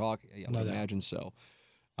sit here and talk, I would imagine so.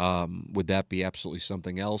 Would that be absolutely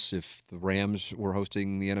something else if the Rams were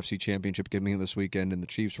hosting the NFC Championship game this weekend and the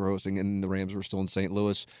Chiefs were hosting and the Rams were still in St.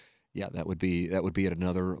 Louis? Yeah, that would be at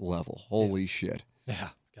another level. Holy shit. Yeah.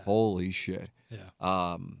 Holy shit.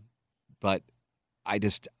 Yeah. But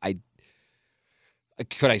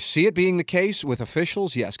could I see it being the case with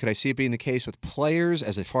officials? Yes. Could I see it being the case with players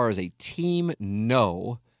as far as a team?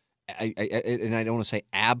 No. And I don't want to say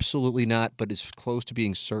absolutely not, but it's close to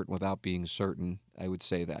being certain without being certain. I would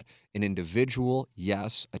say that. An individual,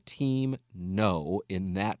 yes. A team, no,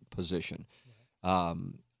 in that position.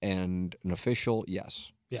 And an official,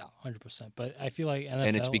 yes. Yeah, 100%. But I feel like NFL...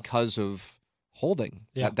 And it's because of holding.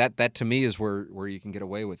 Yeah. That to me is where you can get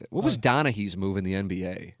away with it. What was Donaghy's move in the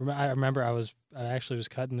NBA? I remember I actually was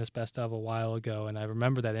cutting this best of a while ago, and I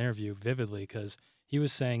remember that interview vividly because he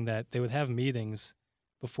was saying that they would have meetings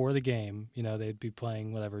before the game. You know, they'd be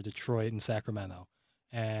playing Detroit and Sacramento,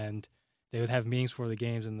 and they would have meetings before the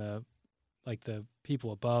games, and the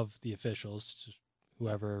people above the officials,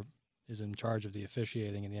 whoever is in charge of the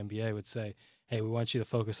officiating in the NBA, would say, "Hey, we want you to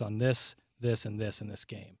focus on this, this, and this in this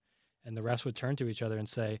game." And the refs would turn to each other and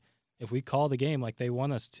say, if we call the game like they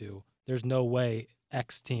want us to, there's no way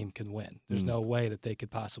X team can win. There's no way that they could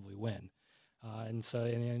possibly win.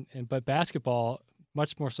 But basketball,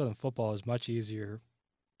 much more so than football, is much easier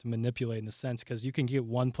to manipulate in the sense because you can get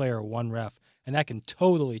one player or one ref, and that can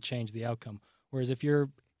totally change the outcome. Whereas if you're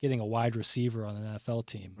getting a wide receiver on an NFL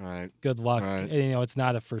team, right, good luck. Right. And, it's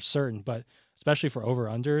not a for certain, but especially for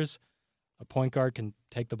over-unders, a point guard can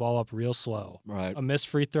take the ball up real slow. Right. A missed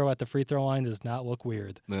free throw at the free throw line does not look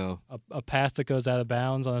weird. No. A pass that goes out of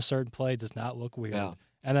bounds on a certain play does not look weird. Yeah.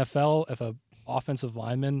 NFL, if a offensive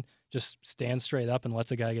lineman just stands straight up and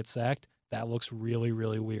lets a guy get sacked, that looks really,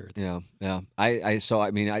 really weird. Yeah, yeah. I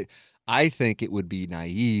think it would be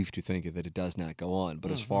naive to think that it does not go on. But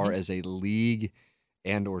as far as a league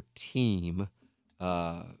and or team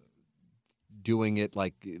doing it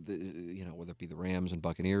like, whether it be the Rams and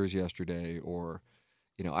Buccaneers yesterday or,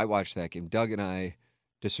 I watched that game. Doug and I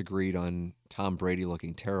disagreed on Tom Brady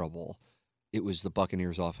looking terrible. It was the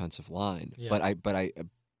Buccaneers offensive line. Yeah.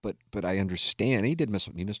 But I understand he missed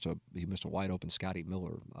a wide open Scotty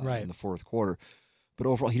Miller in the fourth quarter. But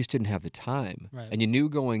overall, he just didn't have the time. Right. And you knew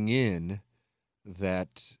going in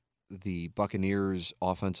that the Buccaneers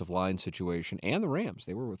offensive line situation and the Rams,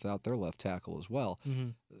 they were without their left tackle as well,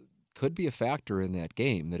 could be a factor in that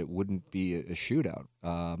game, that it wouldn't be a shootout.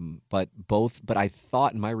 But I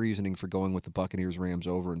thought my reasoning for going with the Buccaneers-Rams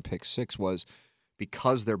over in pick 6 was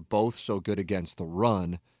because they're both so good against the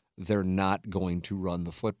run, they're not going to run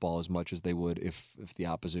the football as much as they would if the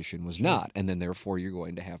opposition was not. And then, therefore, you're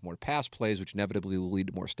going to have more pass plays, which inevitably will lead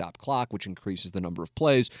to more stop clock, which increases the number of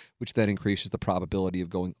plays, which then increases the probability of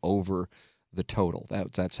going over the total.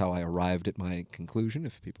 That's how I arrived at my conclusion,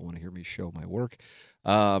 if people want to hear me show my work.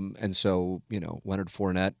 And so, Leonard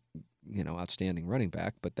Fournette, outstanding running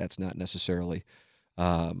back, but that's not necessarily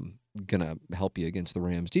going to help you against the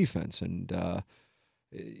Rams defense. And,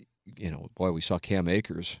 boy, we saw Cam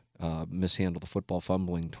Akers mishandle the football,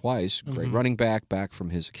 fumbling twice. Great running back from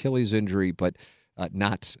his Achilles injury, but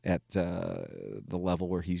not at the level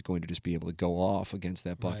where he's going to just be able to go off against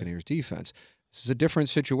that Buccaneers defense. This is a different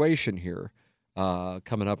situation here.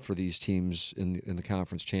 coming up for these teams in the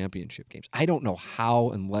conference championship games. I don't know how,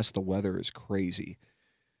 unless the weather is crazy.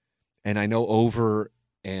 And I know over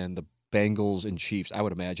and the Bengals and Chiefs, I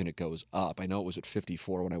would imagine it goes up. I know it was at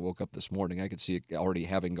 54 when I woke up this morning. I could see it already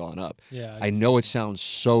having gone up. Yeah, I know it sounds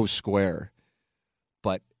so square,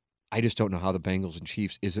 but I just don't know how the Bengals and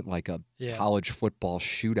Chiefs isn't like a college football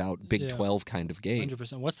shootout, Big 12 kind of game.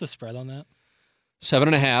 100%. What's the spread on that?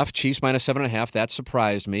 7.5. Chiefs minus 7.5. That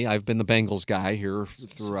surprised me. I've been the Bengals guy here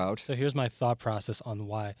throughout. So here's my thought process on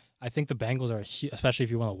why. I think the Bengals are, especially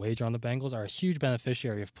if you want to wager on the Bengals, are a huge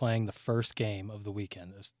beneficiary of playing the first game of the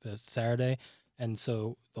weekend, the Saturday. And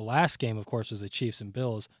so the last game, of course, was the Chiefs and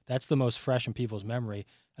Bills. That's the most fresh in people's memory.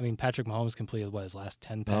 I mean, Patrick Mahomes completed, his last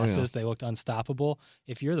 10 passes. Oh, yeah. They looked unstoppable.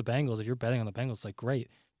 If you're the Bengals, if you're betting on the Bengals, it's like, great.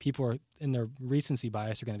 People are in their recency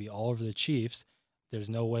bias are going to be all over the Chiefs. There's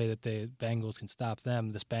no way that the Bengals can stop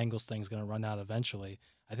them. This Bengals thing is going to run out eventually.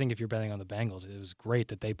 I think if you're betting on the Bengals, it was great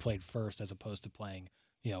that they played first as opposed to playing,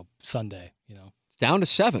 Sunday. It's down to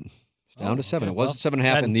 7. It's down to 7. Okay. It was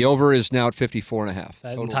 7.5, and the over is now at 54.5. That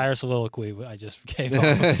total. Entire soliloquy I just gave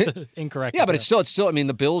was incorrect. Yeah, but it's still. I mean,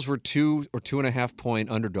 the Bills were 2 or 2.5 point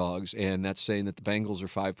underdogs, and that's saying that the Bengals are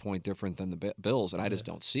 5 point different than the Bills, and I just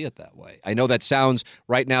don't see it that way. I know that sounds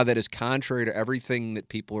right now that is contrary to everything that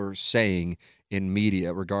people are saying in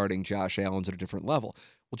media regarding Josh Allen's at a different level.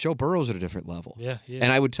 Well, Joe Burrow's at a different level. Yeah.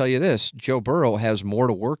 And I would tell you this, Joe Burrow has more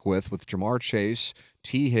to work with Jamar Chase,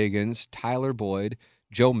 T. Higgins, Tyler Boyd,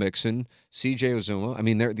 Joe Mixon, C.J. Uzomah. I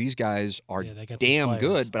mean, these guys are damn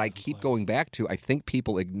good, but I keep going back to I think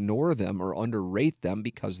people ignore them or underrate them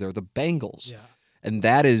because they're the Bengals. Yeah. And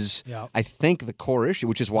that is, I think, the core issue,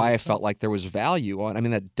 which is why I felt like there was value on. I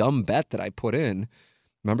mean, that dumb bet that I put in.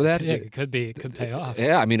 Remember that? Yeah, it could be. It could pay off.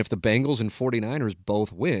 Yeah, I mean, if the Bengals and 49ers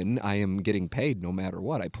both win, I am getting paid no matter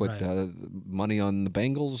what. I put money on the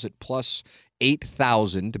Bengals at plus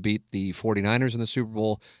 8,000 to beat the 49ers in the Super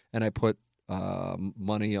Bowl, and I put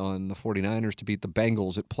money on the 49ers to beat the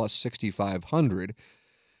Bengals at plus 6,500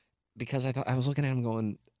 because I was looking at them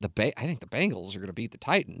going, I think the Bengals are going to beat the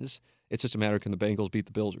Titans. It's just a matter of can the Bengals beat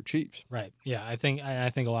the Bills or Chiefs? Right. Yeah, I think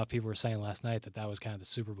a lot of people were saying last night that was kind of the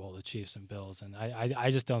Super Bowl, the Chiefs and Bills, and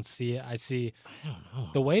I just don't see it. I don't know.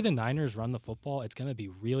 The way the Niners run the football, it's going to be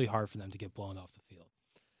really hard for them to get blown off the field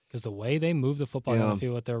because the way they move the football down the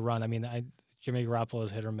field with their run, I mean, Jimmy Garoppolo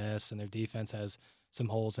is hit or miss, and their defense has some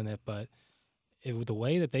holes in it, but the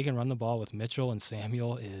way that they can run the ball with Mitchell and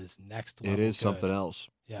Samuel is next level. It is good. Something else.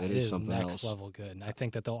 Yeah, it is something next level good, and I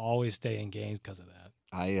think that they'll always stay in games because of that.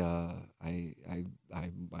 I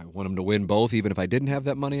want them to win both, even if I didn't have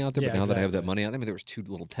that money out there. But now that I have that money out there, there was 2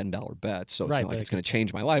 little $10 bets, so it's not like it's going to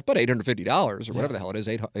change my life. But $850 or whatever the hell it is,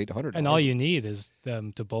 $800. And all you need is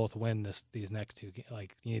them to both win these next 2 games.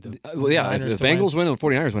 Like you need the if the Bengals win and the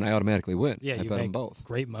 49ers win, I automatically win. Yeah, I bet them both.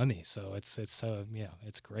 Great money, so it's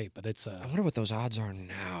great. But it's. I wonder what those odds are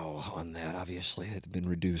now on that. Obviously, they've been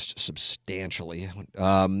reduced substantially.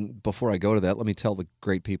 Before I go to that, let me tell the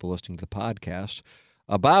great people listening to the podcast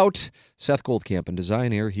about Seth Goldcamp and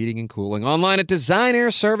Design Air Heating and Cooling. Online at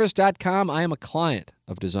designairservice.com. I am a client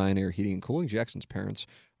of Design Air Heating and Cooling. Jackson's parents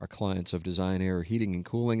are clients of Design Air Heating and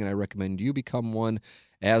Cooling, and I recommend you become one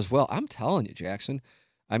as well. I'm telling you, Jackson,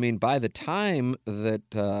 I mean, by the time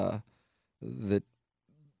that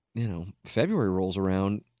February rolls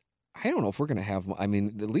around, I don't know if we're going to have, I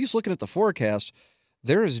mean, at least looking at the forecast,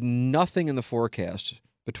 there is nothing in the forecast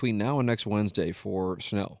between now and next Wednesday for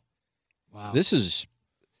snow. Wow. This is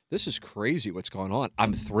crazy what's going on.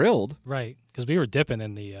 I'm thrilled. Right, because we were dipping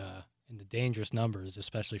in the dangerous numbers,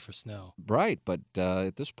 especially for snow. Right, but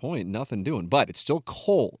at this point, nothing doing. But it's still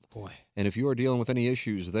cold. Boy. And if you are dealing with any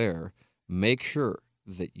issues there, make sure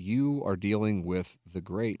that you are dealing with the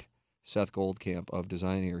great Seth Goldcamp of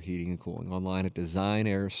Design Air Heating and Cooling. Online at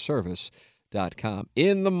designairservice.com.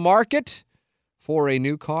 In the market for a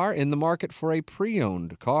new car, in the market for a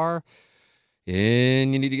pre-owned car,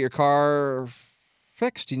 and you need to get your car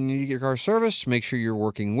fixed, you need to get your car serviced, make sure you're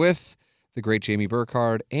working with the great Jamie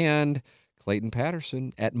Burkhardt and Clayton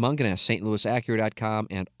Patterson at Mungenast, stlouisacura.com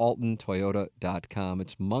and altontoyota.com.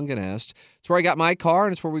 It's Mungenast. It's where I got my car,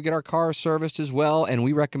 and it's where we get our cars serviced as well, and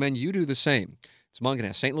we recommend you do the same. It's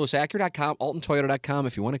Mungenast, stlouisacura.com, altontoyota.com.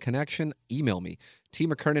 If you want a connection, email me,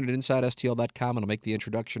 tmckernan at InsideSTL.com, and I'll make the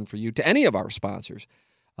introduction for you to any of our sponsors.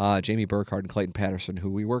 Jamie Burkhardt and Clayton Patterson, who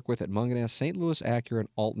we work with at Mungenast, St. Louis Acura, and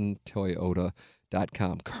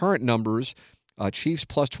altontoyota.com. Current numbers, Chiefs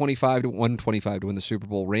plus 25 to 125 to win the Super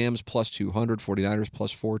Bowl, Rams plus 200, 49ers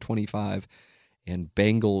plus 425, and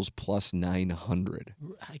Bengals plus 900.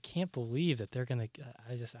 I can't believe that they're going to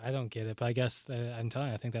 – I don't get it. But I guess I'm telling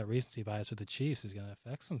you, I think that recency bias with the Chiefs is going to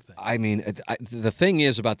affect some things. I mean, the thing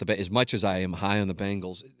is about as much as I am high on the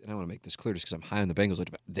Bengals, and I want to make this clear just because I'm high on the Bengals,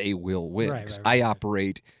 they will win. Right, I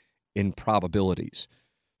operate in probabilities.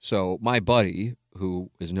 So my buddy, who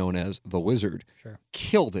is known as the Wizard,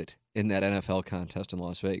 killed it in that NFL contest in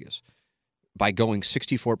Las Vegas by going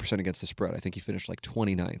 64% against the spread. I think he finished like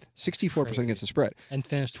 29th. 64% against the spread. And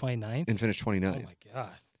finished 29th? And finished 29th. Oh, my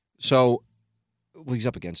God. So he's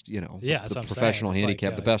up against, the professional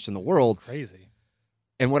handicap, the best in the world. Crazy.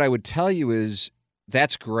 And what I would tell you is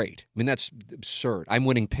that's great. I mean, that's absurd. I'm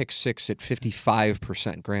winning pick six at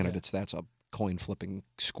 55%. Granted, that's a coin-flipping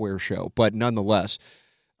square show. But nonetheless,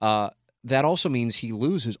 that also means he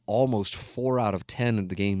loses almost 4 out of 10 of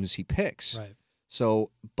the games he picks. Right.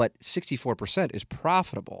 So, but 64% is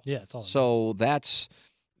profitable. Yeah, it's all. So it's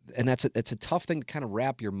a tough thing to kind of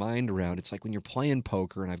wrap your mind around. It's like when you're playing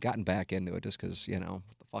poker, and I've gotten back into it just because, what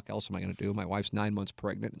the fuck else am I going to do? My wife's 9 months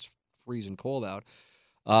pregnant. It's freezing cold out.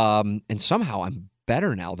 And somehow I'm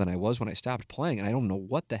better now than I was when I stopped playing, and I don't know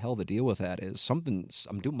what the hell the deal with that is.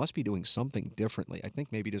 Must be doing something differently. I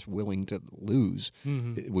think maybe just willing to lose,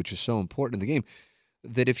 which is so important in the game,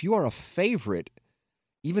 that if you are a favorite,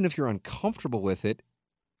 even if you're uncomfortable with it,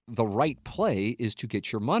 the right play is to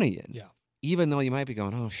get your money in. Yeah. Even though you might be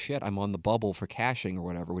going, oh, shit, I'm on the bubble for cashing or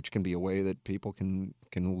whatever, which can be a way that people can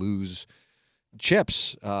lose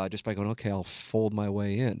chips just by going, okay, I'll fold my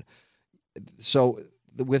way in. So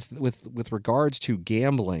with regards to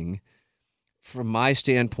gambling, from my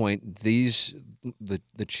standpoint, the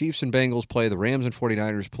Chiefs and Bengals play, the Rams and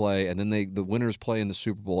 49ers play, and then the winners play in the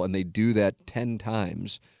Super Bowl, and they do that 10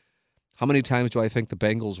 times. How many times do I think the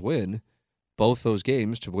Bengals win both those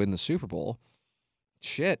games to win the Super Bowl?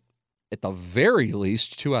 Shit. At the very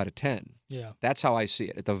least, 2 out of 10. Yeah. That's how I see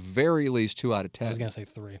it. At the very least, 2 out of 10. I was going to say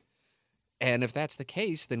 3. And if that's the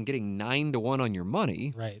case, then getting 9-1 on your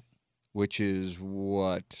money, right, which is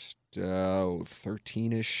what,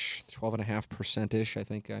 13-ish, 12.5%-ish, I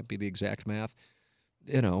think would be the exact math.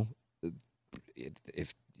 If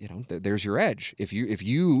there's your edge. If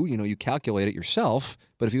you calculate it yourself,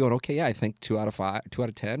 but if you go, okay, yeah, I think 2 out of 5, 2 out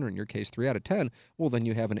of 10, or in your case 3 out of 10, well, then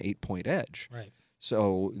you have an 8-point edge. Right.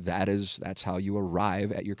 So that's how you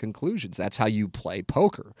arrive at your conclusions. That's how you play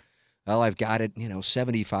poker. Well, I've got it,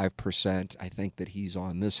 75%. I think that he's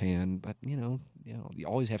on this hand, but you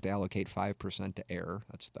always have to allocate 5% to error.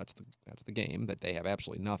 That's the game, that they have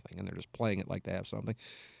absolutely nothing, and they're just playing it like they have something.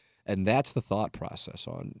 And that's the thought process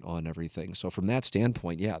on everything. So from that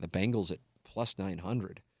standpoint, yeah, the Bengals at plus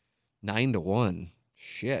 900, 9-1,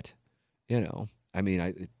 shit. I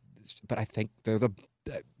mean, but I think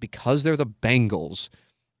because they're the Bengals,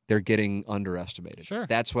 they're getting underestimated. Sure.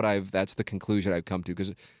 That's the conclusion I've come to,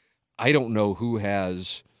 because I don't know who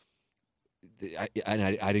has, and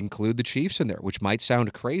I'd include the Chiefs in there, which might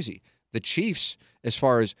sound crazy. The Chiefs, as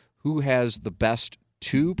far as who has the best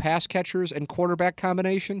 2 pass catchers and quarterback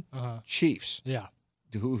combination, Chiefs. Yeah.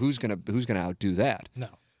 Who's gonna outdo that? No.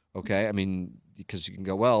 Okay, I mean, because you can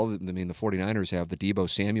go, well, the 49ers have the Deebo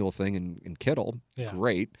Samuel thing and Kittle. Yeah.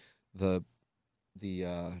 Great. The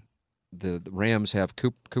Rams have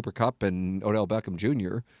Cooper Kupp and Odell Beckham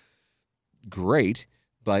Jr. Great,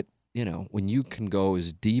 but when you can go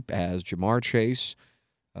as deep as Jamar Chase,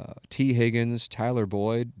 T. Higgins, Tyler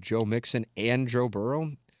Boyd, Joe Mixon, and Joe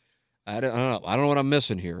Burrow, I don't know. I don't know what I'm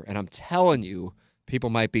missing here. And I'm telling you, people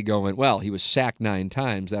might be going, well, he was sacked 9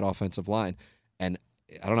 times, that offensive line. And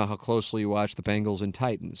I don't know how closely you watch the Bengals and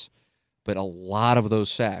Titans, but a lot of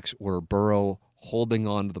those sacks were Burrow holding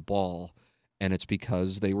on to the ball, and it's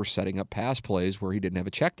because they were setting up pass plays where he didn't have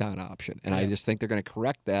a check down option. And I just think they're going to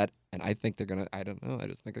correct that, and I think they're going to, I don't know, I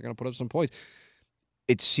just think they're going to put up some points.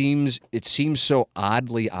 It seems so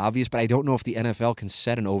oddly obvious, but I don't know if the NFL can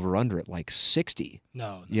set an over-under at like 60.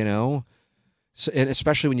 No. So, and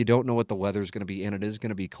especially when you don't know what the weather's going to be, and it is going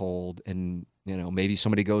to be cold, and maybe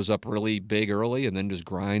somebody goes up really big early and then just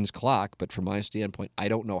grinds clock. But from my standpoint, I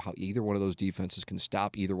don't know how either one of those defenses can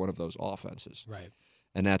stop either one of those offenses. Right.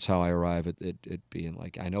 And that's how I arrive at it being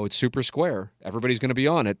like, I know it's super square. Everybody's going to be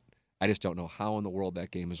on it. I just don't know how in the world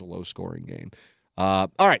that game is a low-scoring game. All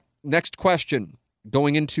right, next question.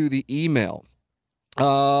 Going into the email,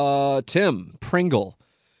 Tim Pringle,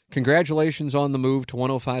 congratulations on the move to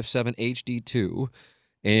 105.7 HD2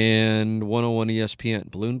 and 101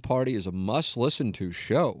 ESPN. Balloon Party is a must-listen-to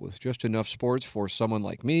show with just enough sports for someone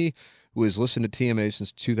like me who has listened to TMA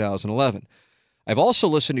since 2011. I've also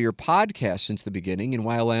listened to your podcast since the beginning, and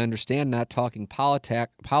while I understand not talking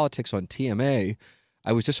politics on TMA,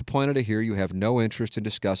 I was disappointed to hear you have no interest in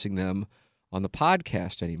discussing them on the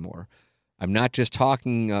podcast anymore. I'm not just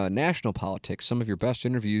talking national politics. Some of your best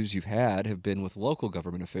interviews you've had have been with local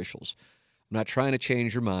government officials. I'm not trying to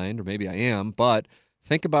change your mind, or maybe I am, but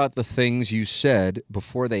think about the things you said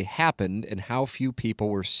before they happened and how few people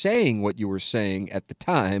were saying what you were saying at the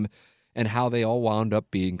time and how they all wound up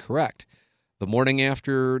being correct. The morning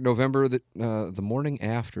after November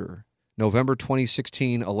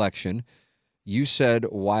 2016 election, you said,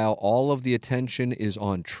 while all of the attention is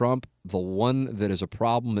on Trump, the one that is a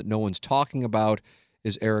problem that no one's talking about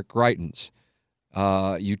is Eric Greitens.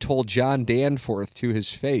 You told John Danforth to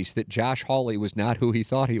his face that Josh Hawley was not who he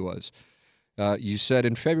thought he was. You said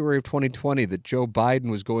in February of 2020 that Joe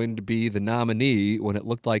Biden was going to be the nominee when it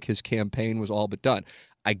looked like his campaign was all but done.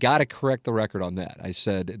 I got to correct the record on that. I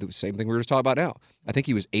said the same thing we were just talking about now. I think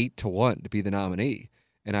he was 8-1 to be the nominee,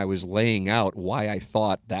 and I was laying out why I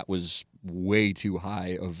thought that was way too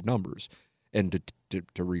high of numbers. And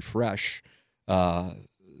to refresh,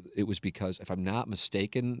 it was because, if I'm not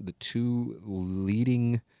mistaken, the two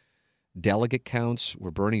leading delegate counts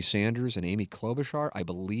were Bernie Sanders and Amy Klobuchar, I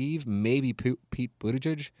believe, maybe Pete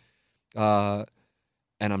Buttigieg.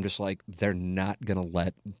 And I'm just like, they're not going to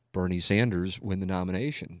let Bernie Sanders win the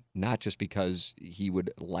nomination, not just because he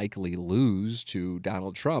would likely lose to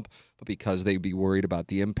Donald Trump, but because they'd be worried about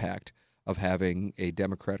the impact of having a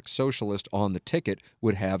Democratic socialist on the ticket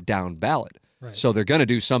would have down ballot. Right. So they're going to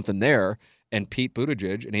do something there. And Pete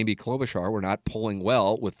Buttigieg and Amy Klobuchar were not polling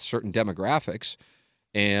well with certain demographics.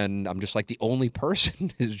 And I'm just like, the only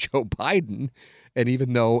person is Joe Biden. And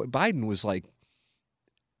even though Biden was like,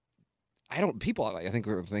 I think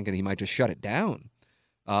we were thinking he might just shut it down.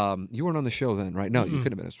 You weren't on the show then, right? No, you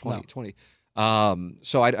couldn't have been. It's 2020. No.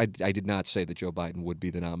 So I did not say that Joe Biden would be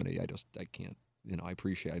the nominee. I can't, I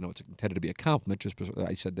appreciate, I know it's intended to be a compliment. Just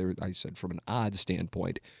I said from an odds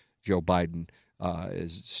standpoint, Joe Biden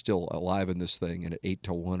is still alive in this thing, and at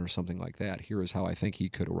 8-1 or something like that, here is how I think he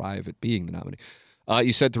could arrive at being the nominee.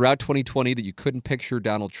 You said throughout 2020 that you couldn't picture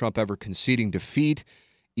Donald Trump ever conceding defeat,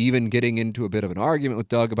 even getting into a bit of an argument with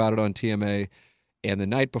Doug about it on TMA. And the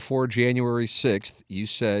night before January 6th, you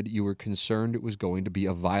said you were concerned it was going to be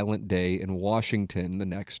a violent day in Washington the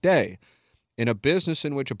next day. In a business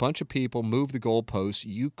in which a bunch of people move the goalposts,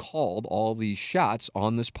 you called all these shots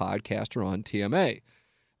on this podcast or on TMA.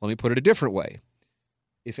 Let me put it a different way.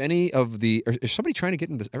 If any of the, is somebody trying to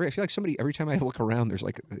get into this? I feel like every time I look around, there's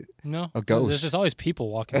like a ghost. There's just always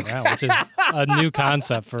people walking around, which is a new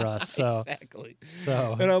concept for us. So exactly.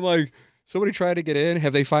 So, and I'm like, somebody tried to get in.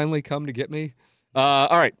 Have they finally come to get me? All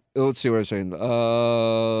right, let's see what I'm saying.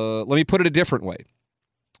 Let me put it a different way.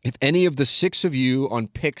 If any of the six of you on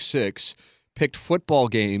Pick Six picked football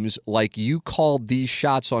games like you called these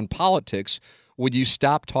shots on politics, would you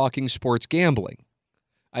stop talking sports gambling?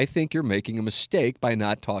 I think you're making a mistake by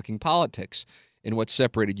not talking politics. And what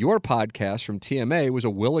separated your podcast from TMA was a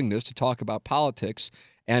willingness to talk about politics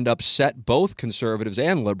and upset both conservatives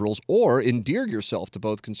and liberals, or endear yourself to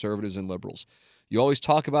both conservatives and liberals. You always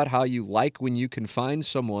talk about how you like when you can find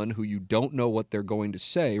someone who you don't know what they're going to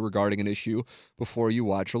say regarding an issue before you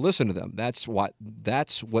watch or listen to them. That's what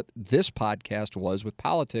this podcast was with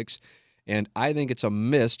politics. And I think it's a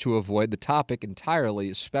miss to avoid the topic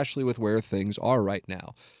entirely, especially with where things are right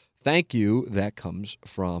now. Thank you. That comes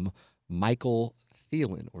from Michael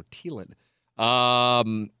Thielen or Thielen.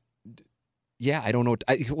 Yeah, I don't know.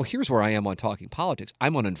 Well, here's where I am on talking politics.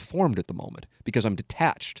 I'm uninformed at the moment because I'm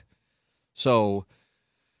detached. So,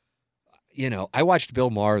 I watched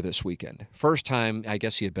Bill Maher this weekend. First time, I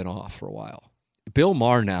guess he had been off for a while. Bill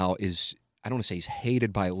Maher now is, I don't want to say he's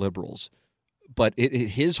hated by liberals, but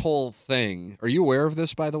his whole thing. Are you aware of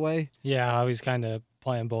this, by the way? Yeah, he's kind of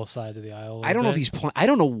playing both sides of the aisle. I don't know if he's playing. I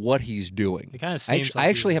don't know what he's doing. It kind of seems. I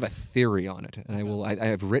actually have a theory on it, and I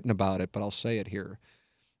have written about it, but I'll say it here.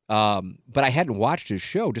 But I hadn't watched his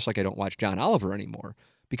show, just like I don't watch John Oliver anymore,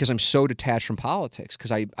 because I'm so detached from politics.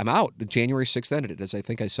 Because I'm out. January 6th ended, as I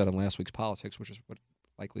think I said on last week's politics, which is what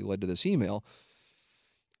likely led to this email.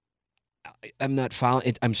 I'm not following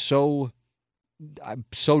it. I'm so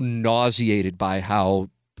nauseated by how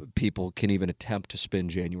people can even attempt to spin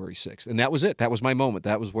January 6th. And that was it. That was my moment.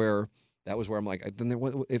 That was where I'm like,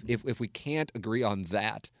 if we can't agree on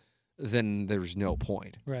that, then there's no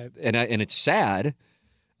point. Right. And it's sad,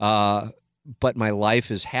 but my life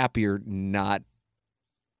is happier not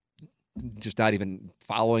even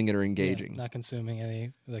following it or engaging. Not consuming any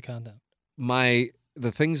of the content.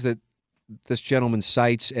 The things that this gentleman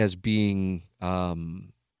cites as being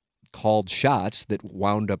called shots that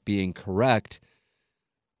wound up being correct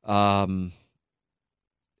were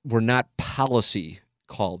not policy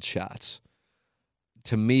called shots.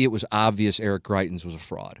 To me, it was obvious Eric Greitens was a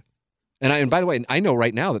fraud. And by the way, I know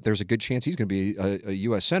right now that there's a good chance he's going to be a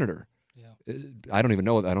U.S. senator. Yeah. I don't even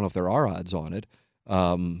know. I don't know if there are odds on it.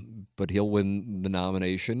 But he'll win the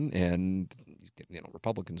nomination, and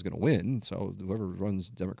Republican's going to win. So whoever runs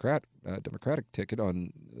Democratic ticket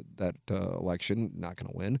on that election, not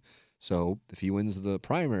going to win. So if he wins the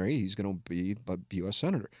primary, he's going to be a U.S.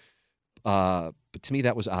 senator. But to me,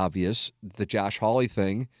 that was obvious. The Josh Hawley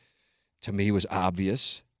thing, to me, was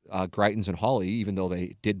obvious. Greitens and Hawley, even though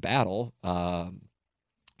they did battle,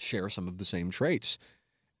 share some of the same traits.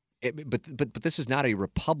 But this is not a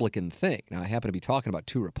Republican thing. Now, I happen to be talking about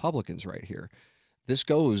two Republicans right here. This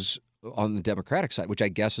goes on the Democratic side, which I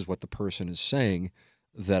guess is what the person is saying,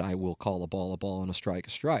 that I will call a ball, and a strike a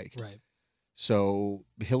strike. Right. So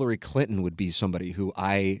Hillary Clinton would be somebody who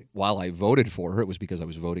while I voted for her, it was because I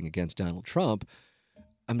was voting against Donald Trump.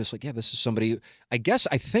 I'm just like, yeah, this is somebody. I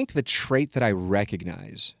think the trait that I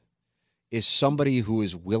recognize is somebody who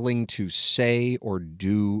is willing to say or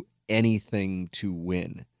do anything to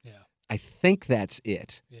win. Yeah. I think that's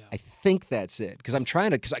it. Yeah. I think that's it. Because I'm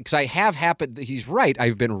trying to, because I have happened, he's right,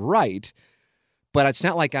 I've been right, but it's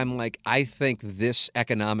not like I'm like, I think this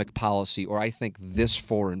economic policy or I think this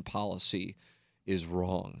foreign policy is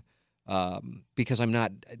wrong. Because I'm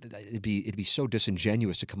not, it'd be so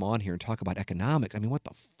disingenuous to come on here and talk about economics. I mean, what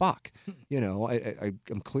the fuck?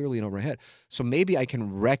 I'm clearly in over my head. So maybe I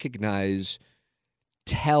can recognize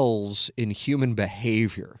tells in human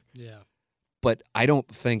behavior. Yeah. But I don't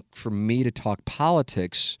think for me to talk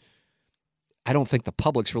politics, I don't think the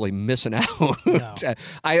public's really missing out. No.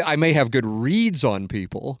 I may have good reads on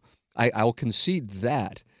people. I'll concede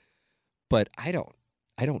that. But I don't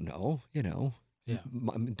know, Yeah.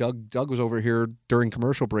 Doug was over here during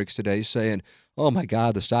commercial breaks today saying, "Oh my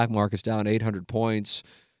God, the stock market's down 800 points,"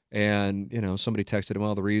 and somebody texted him,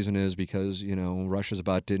 "Well, the reason is because Russia's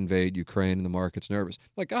about to invade Ukraine and the market's nervous." I'm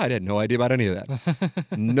like, God, I had no idea about any of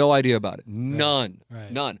that. No idea about it. None.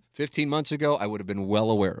 Right. None. 15 months ago, I would have been well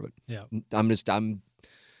aware of it. Yeah.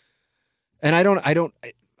 And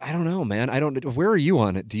I don't know, man. Where are you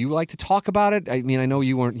on it? Do you like to talk about it? I mean, I know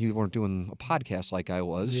you weren't doing a podcast like I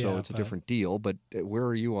was, so it's a different deal. But where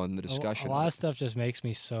are you on the discussion? A lot of stuff just makes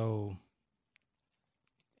me so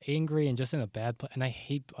angry and just in a bad place. And I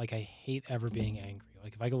hate ever being angry.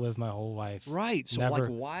 Like if I could live my whole life, right? So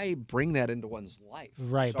why bring that into one's life?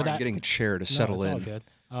 Right, Sorry, but I'm getting a chair to settle in. All good.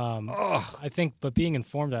 I think, but being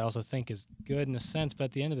informed, I also think is good in a sense. But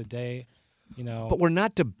at the end of the day. But we're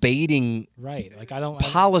not debating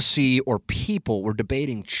policy or people. We're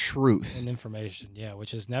debating truth and information. Yeah,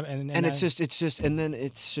 which is never. And it's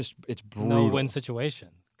brutal. No-win situation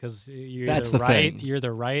because you're either right. You're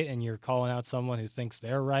either right, and you're calling out someone who thinks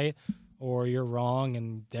they're right, or you're wrong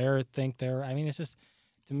and they think they're. I mean, it's just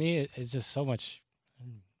to me, it's just so much.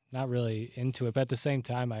 Not really into it, but at the same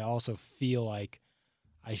time, I also feel like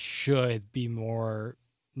I should be more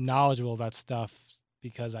knowledgeable about stuff.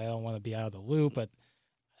 Because I don't want to be out of the loop, but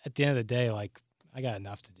at the end of the day, like I got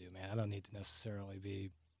enough to do, man. I don't need to necessarily be,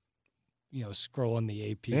 scrolling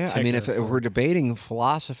the AP. Yeah, I mean, if we're debating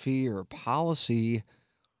philosophy or policy,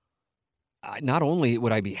 not only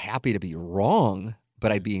would I be happy to be wrong,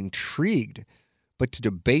 but I'd be intrigued. But to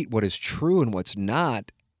debate what is true and what's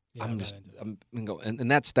not, I'm going, and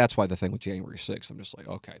that's why the thing with January 6th, I'm just like,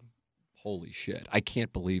 okay, holy shit, I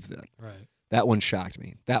can't believe that. Right. That one shocked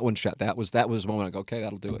me. That was a moment I go, okay,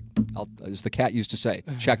 that'll do it. As the cat used to say,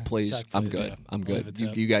 check please. Check, I'm good. Yeah. I'm good.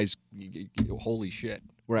 You guys, holy shit,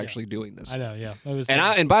 we're actually doing this. I know, yeah.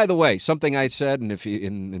 And by the way, something I said, and if you,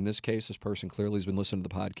 in this case, this person clearly has been listening to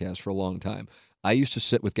the podcast for a long time. I used to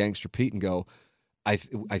sit with Gangster Pete and go, I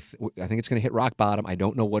think it's going to hit rock bottom. I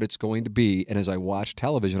don't know what it's going to be. And as I watched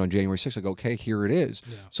television on January 6th, I go, okay, here it is.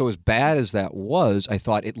 Yeah. So as bad as that was, I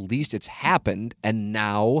thought at least it's happened, and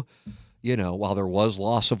now. While there was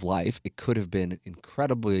loss of life, it could have been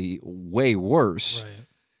incredibly way worse.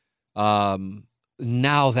 Right.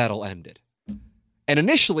 Now that'll end it. And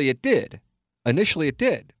initially it did.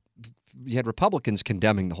 You had Republicans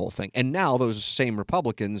condemning the whole thing. And now those same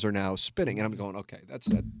Republicans are now spitting. And I'm going, okay, that's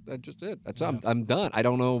just it. I'm done. I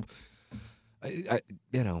don't know.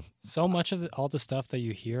 So much of all the stuff that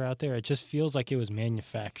you hear out there, it just feels like it was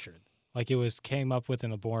manufactured. Like it came up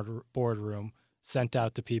within a boardroom. Sent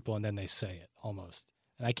out to people, and then they say it almost.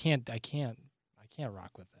 And I can't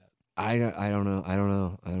rock with that. I don't know.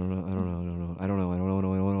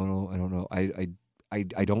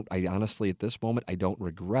 I honestly, at this moment, I don't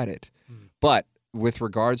regret it. But with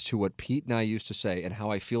regards to what Pete and I used to say and how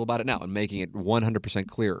I feel about it now, and making it 100%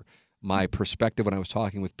 clear, my perspective when I was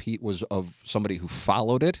talking with Pete was of somebody who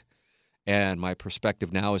followed it, and my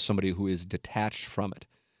perspective now is somebody who is detached from it.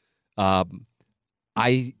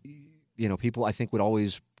 people I think would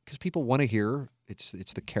always, because people want to hear, it's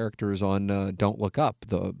the characters on Don't Look Up,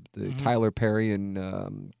 the Tyler Perry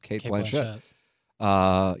and Cate Blanchett.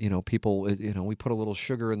 People, we put a little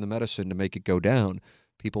sugar in the medicine to make it go down.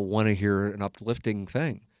 People want to hear an uplifting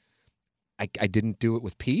thing. I didn't do it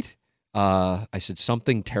with Pete. I said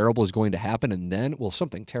something terrible is going to happen, and then,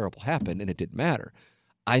 something terrible happened, and it didn't matter.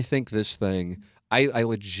 I think this thing, I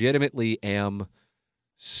legitimately am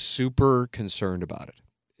super concerned about it.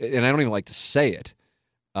 And I don't even like to say it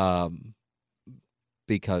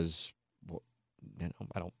because, I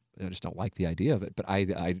just don't like the idea of it. But I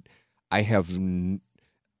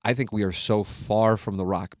think we are so far from the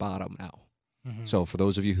rock bottom now. Mm-hmm. So for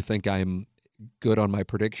those of you who think I'm good on my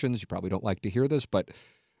predictions, you probably don't like to hear this, but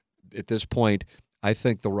at this point, I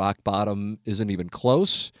think the rock bottom isn't even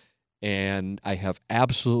close, and I have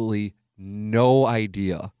absolutely no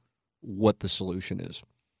idea what the solution is.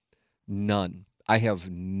 None. I have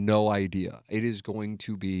no idea. It is going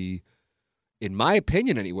to be, in my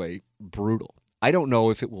opinion anyway, brutal. I don't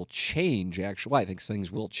know if it will change, actually. I think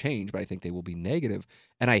things will change, but I think they will be negative.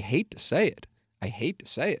 And I hate to say it.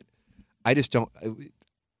 I just don't.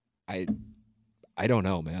 I don't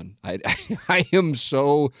know, man. I am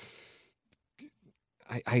so.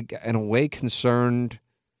 I in a way concerned,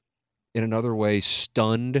 in another way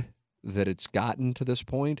stunned that it's gotten to this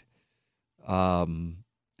point.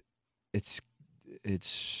 It's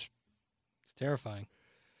terrifying.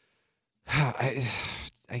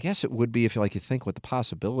 I guess it would be if you think what the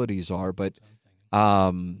possibilities are, but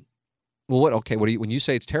what do you, when you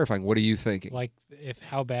say it's terrifying, what are you thinking? Like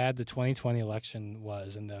how bad the 2020 election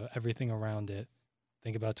was and everything around it.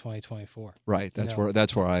 Think about 2024. Right, that's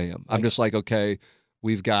where I am. I'm just okay,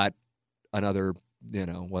 we've got another,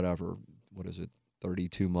 whatever, what is it?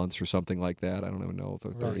 32 months or something like that. I don't even know,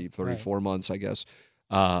 34 months, I guess.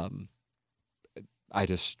 I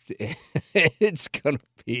just, it's gonna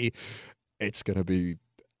be,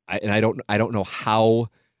 and I don't know how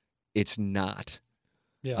it's not.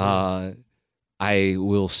 Yeah. I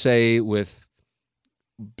will say with,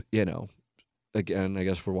 again, I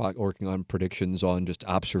guess we're working on predictions on just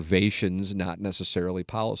observations, not necessarily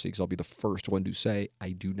policy, because I'll be the first one to say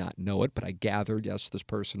I do not know it, but I gather, yes, this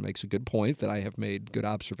person makes a good point, that I have made good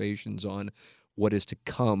observations on what is to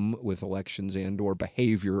come with elections and or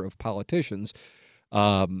behavior of politicians.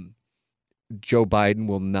 Joe Biden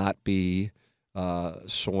will not be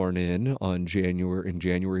sworn in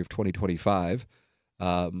January of 2025.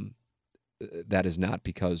 That is not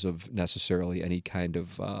because of necessarily any kind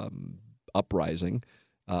of uprising.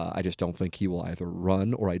 I just don't think he will either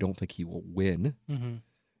run or I don't think he will win. Mm-hmm.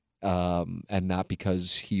 And not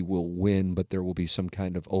because he will win, but there will be some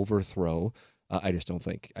kind of overthrow. I just don't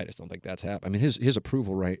think that's happening. I mean, his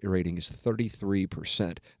approval rating is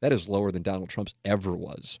 33%. That is lower than Donald Trump's ever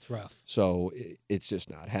was. It's rough. So it's just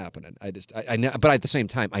not happening. But at the same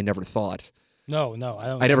time, I never thought. No, I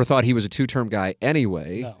don't. I never thought he was a two-term guy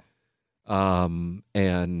anyway. No.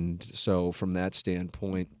 And so from that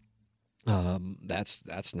standpoint,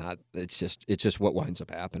 that's not. It's just what winds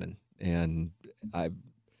up happening, and I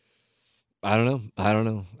don't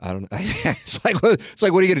know. It's like what are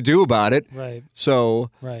you going to do about it? Right. So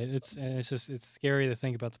right. It's scary to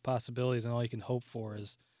think about the possibilities, and all you can hope for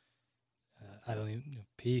is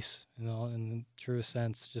peace. In the truest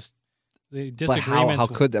sense, just the disagreements. But how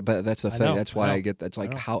could that? But that's the thing. That's why I get. That's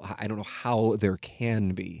like how I don't know how there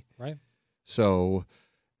can be. Right. So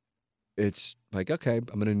it's like, okay, I'm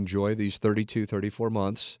going to enjoy these 32, 34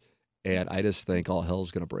 months, and I just think all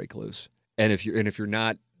hell's going to break loose. And if you're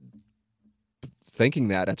not thinking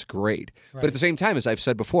that's great. Right. But at the same time, as I've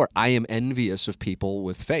said before, I am envious of people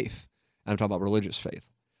with faith. I'm talking about religious faith.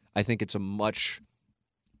 I think it's a much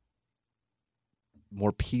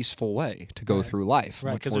more peaceful way to go through life.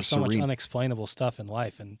 Right, because there's so much unexplainable stuff in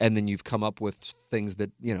life. And then you've come up with things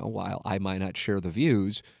that, while I might not share the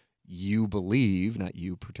views, you believe, not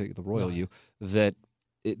you, particularly the royal you, that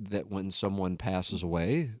when someone passes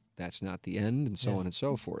away, that's not the end, and so on and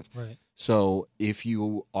so forth. Right. So if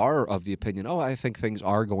you are of the opinion, I think things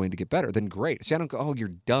are going to get better, then great. See, I don't go, you're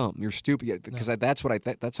dumb, you're stupid, because that's how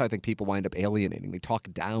I think people wind up alienating. They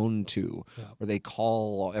talk down to, or they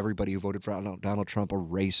call everybody who voted for Donald Trump a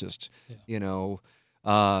racist. Yeah.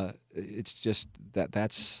 It's just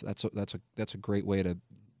that's a great way to,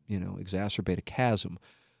 exacerbate a chasm.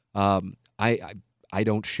 I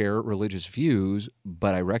don't share religious views,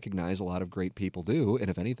 but I recognize a lot of great people do, and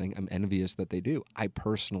if anything, I'm envious that they do. I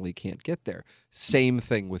personally can't get there. Same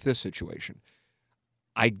thing with this situation.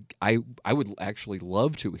 I would actually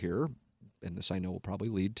love to hear, and this I know will probably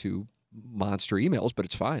lead to monster emails, but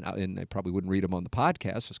it's fine. And I probably wouldn't read them on the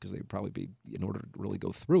podcast just because they would probably be, in order to really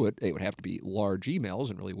go through it, they would have to be large emails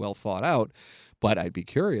and really well thought out. But I'd be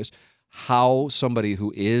curious how somebody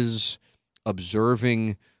who is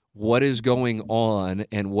observing what is going on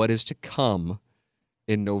and what is to come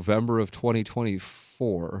in November of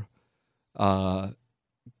 2024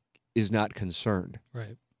 is not concerned.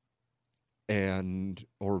 Right. And,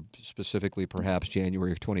 or specifically perhaps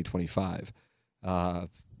January of 2025. I'm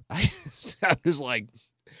just like,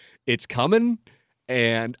 it's coming,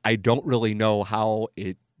 and I don't really know how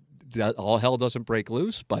all hell doesn't break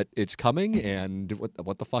loose, but it's coming, and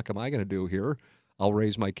what the fuck am I going to do here? I'll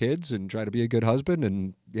raise my kids and try to be a good husband,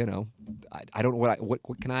 and I don't know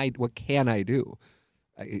what can I do?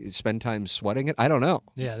 Spend time sweating it? I don't know.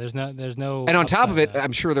 Yeah, there's no. And on top of it,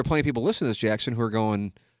 I'm sure there are plenty of people listening to this, Jackson, who are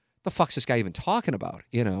going, "The fuck's this guy even talking about?"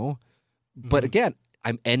 But again,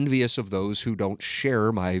 I'm envious of those who don't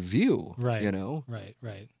share my view. Right.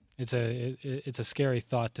 Right. It's a scary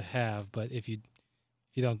thought to have, but if you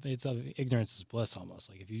don't, it's ignorance is bliss almost.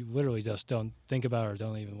 Like if you literally just don't think about it or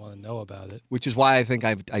don't even want to know about it. Which is why I think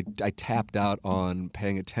I tapped out on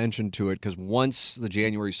paying attention to it, because once the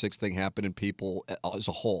January 6th thing happened and people as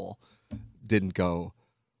a whole didn't go,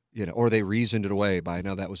 or they reasoned it away by,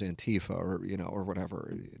 no, that was Antifa or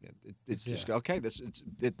whatever. It's just okay.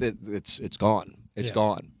 It's gone. It's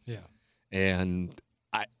gone. Yeah. And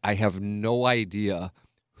I have no idea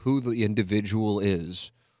who the individual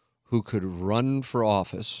is who could run for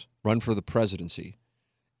office, run for the presidency,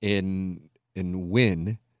 and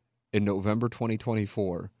win in November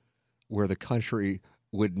 2024, where the country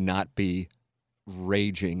would not be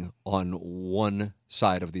raging on one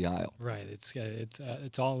side of the aisle. Right.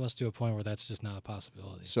 It's almost to a point where that's just not a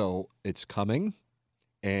possibility. So it's coming,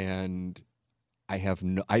 and I have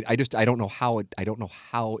I don't know how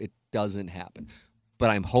it doesn't happen. But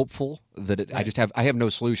I'm hopeful that it. Right. I have no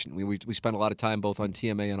solution. We spent a lot of time both on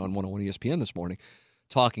TMA and on 101 ESPN this morning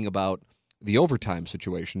talking about the overtime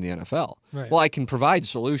situation in the NFL. Right. Well, I can provide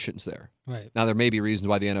solutions there. Right. Now, there may be reasons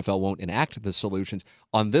why the NFL won't enact the solutions.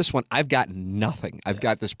 On this one, I've got nothing. I've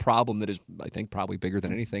got this problem that is, I think, probably bigger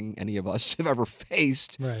than anything any of us have ever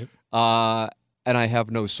faced. Right. And I have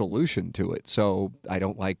no solution to it. So I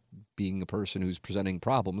don't like being a person who's presenting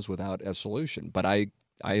problems without a solution. But I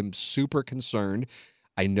am super concerned.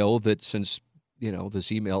 I know that since,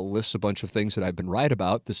 this email lists a bunch of things that I've been right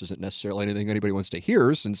about, this isn't necessarily anything anybody wants to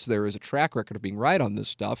hear, since there is a track record of being right on this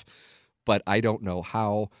stuff. But I don't know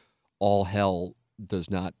how all hell does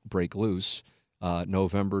not break loose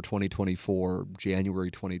November 2024,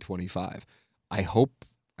 January 2025. I hope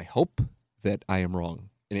that I am wrong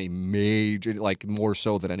in a major, like more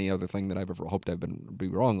so than any other thing that I've ever hoped I've be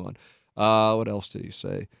wrong on. What else did he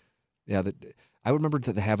say? Yeah, I remember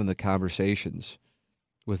having the conversations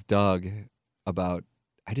with Doug about,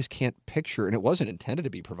 I just can't picture, and it wasn't intended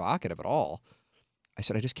to be provocative at all. I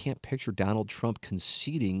said, I just can't picture Donald Trump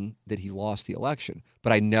conceding that he lost the election.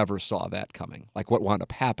 But I never saw that coming. Like what wound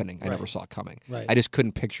up happening, I never saw coming. Right. I just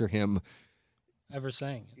couldn't picture him ever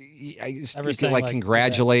saying like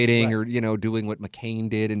congratulating that. Or, doing what McCain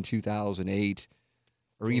did in 2008,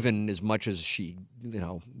 or even as much as she,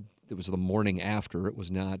 it was the morning after. It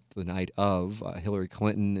was not the night of Hillary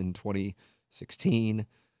Clinton in 2016.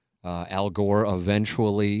 Al Gore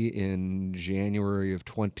eventually in January of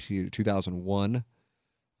 2001.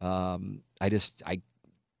 I just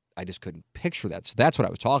couldn't picture that. So that's what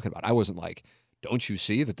I was talking about. I wasn't like, don't you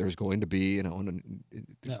see that there's going to be an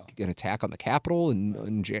attack on the Capitol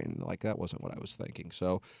in January? Like that wasn't what I was thinking.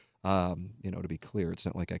 So to be clear, it's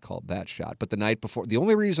not like I called that shot. But the night before, the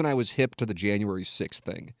only reason I was hip to the January 6th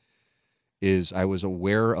thing is I was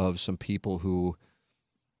aware of some people who,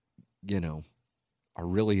 are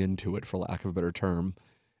really into it, for lack of a better term,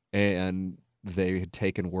 and they had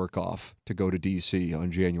taken work off to go to D.C.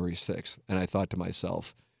 on January 6th. And I thought to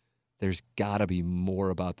myself, there's got to be more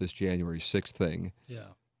about this January 6th thing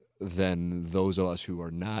than those of us who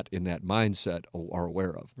are not in that mindset are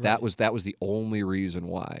aware of. Right. That was the only reason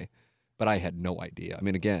why. But I had no idea. I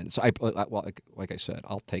mean, again, so like I said,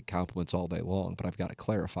 I'll take compliments all day long, but I've got to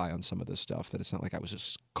clarify on some of this stuff that it's not like I was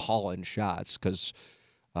just calling shots, because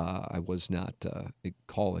I was not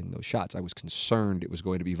calling those shots. I was concerned it was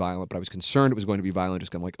going to be violent, but I was concerned it was going to be violent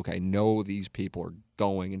just I'm like, okay, I know these people are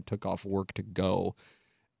going and took off work to go,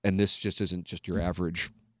 and this just isn't just your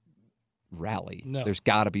average rally. No. There's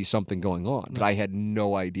got to be something going on, but I had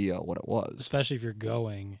no idea what it was. Especially if you're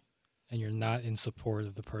going and you're not in support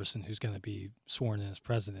of the person who's going to be sworn in as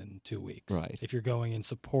president in 2 weeks. Right. If you're going in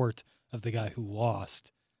support of the guy who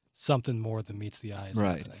lost, something more than meets the eye is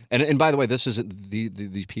right. happening. And by the way, this isn't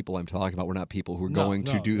these people I'm talking about. We're not people who are going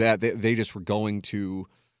to do that. They just were going to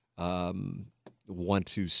want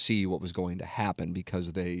to see what was going to happen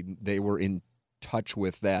because they were in touch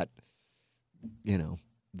with that,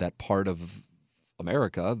 that part of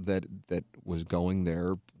America that was going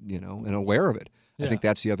there, and aware of it. Yeah. I think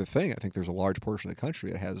that's the other thing. I think there's a large portion of the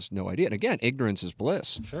country that has no idea. And again, ignorance is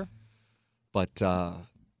bliss. Sure. But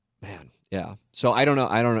man, yeah. So I don't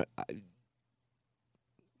know.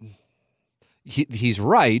 He's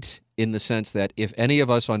right in the sense that if any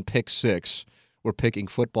of us on Pick 6 were picking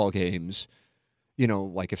football games,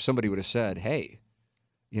 like if somebody would have said, hey,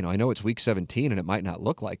 I know it's week 17 and it might not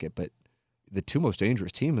look like it, but the two most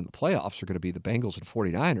dangerous team in the playoffs are going to be the Bengals and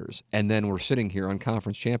 49ers. And then we're sitting here on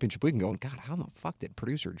Conference Championship Week and going, God, how the fuck did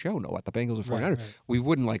producer Joe know what the Bengals and 49ers? Right. We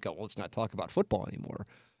wouldn't let's not talk about football anymore,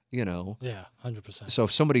 Yeah, 100%. So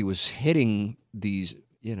if somebody was hitting these,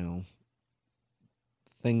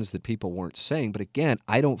 things that people weren't saying, but again,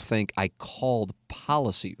 I don't think I called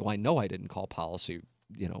policy. Well, I know I didn't call policy,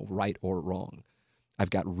 right or wrong. I've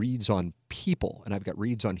got reads on people, and I've got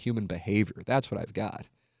reads on human behavior. That's what I've got,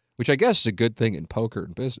 which I guess is a good thing in poker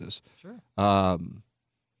and business. Sure.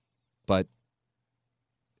 But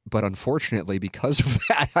unfortunately, because of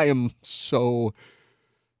that, I am so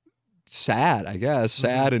sad, I guess,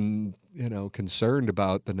 sad and, concerned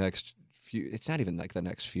about the next few. It's not even like the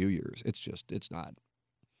next few years. It's not.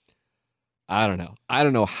 I don't know. I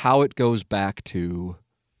don't know how it goes back to.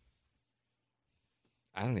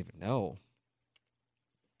 I don't even know.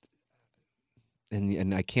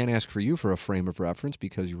 And I can't ask for you for a frame of reference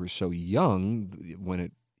because you were so young when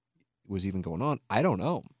it was even going on. I don't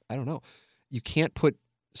know. You can't put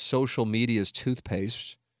social media's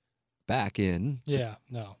toothpaste back in. Yeah,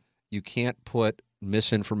 no. You can't put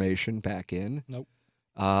misinformation back in. Nope.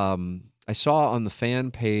 I saw on the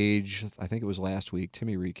fan page, I think it was last week,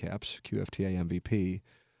 Timmy Recaps, QFTA MVP,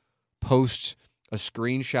 post a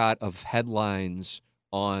screenshot of headlines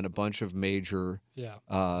on a bunch of major. Yeah.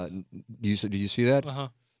 Did you see that? Uh-huh.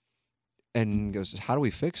 And goes, how do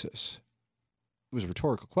we fix this? It was a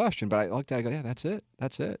rhetorical question, but I looked at it, I go, yeah, that's it.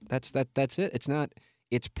 That's it. That's it. It's not.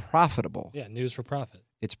 It's profitable. Yeah, news for profit.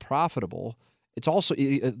 It's profitable. It's also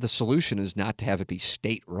the solution is not to have it be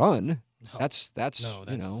state run. No.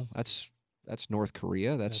 That's North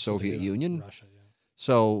Korea. That's Soviet Union. Russia, yeah.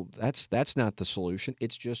 So that's not the solution.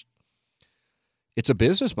 It's a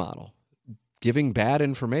business model. Giving bad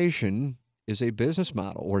information is a business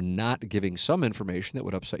model, or not giving some information that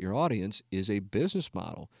would upset your audience is a business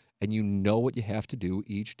model, and you know what you have to do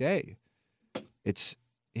each day. It's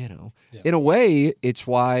in a way, it's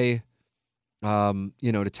why.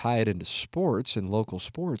 To tie it into sports and local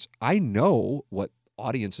sports, I know what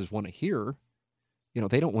audiences want to hear.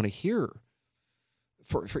 They don't want to hear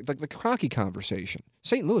for like the Kroenke conversation.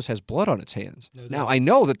 St. Louis has blood on its hands. Now, I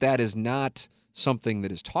know that is not something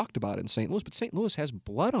that is talked about in St. Louis, but St. Louis has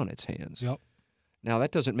blood on its hands. Yep. Now,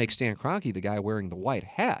 that doesn't make Stan Kroenke the guy wearing the white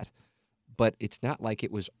hat, but it's not like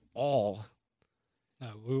it was all.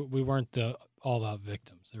 No, we weren't the all-out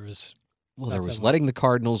victims. There was. Well, there was letting the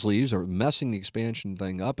Cardinals leave or messing the expansion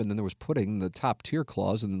thing up, and then there was putting the top-tier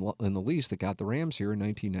clause in the lease that got the Rams here in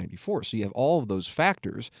 1994. So you have all of those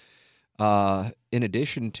factors, in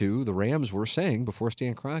addition to the Rams were saying before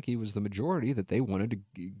Stan Kroenke was the majority that they wanted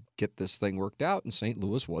to get this thing worked out, and St.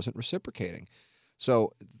 Louis wasn't reciprocating.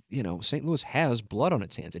 So, St. Louis has blood on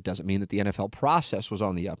its hands. It doesn't mean that the NFL process was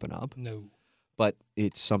on the up and up. No. But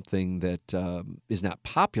it's something that is not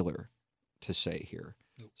popular to say here.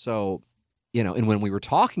 Nope. So... and when we were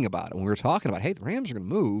talking about it, hey, the Rams are going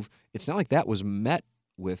to move, it's not like that was met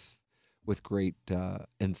with great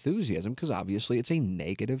enthusiasm, because obviously it's a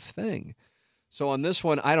negative thing. So on this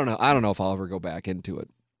one, I don't know if I'll ever go back into it.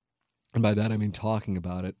 And by that, I mean talking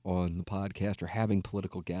about it on the podcast or having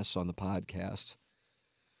political guests on the podcast.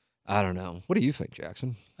 I don't know. What do you think,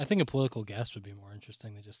 Jackson? I think a political guest would be more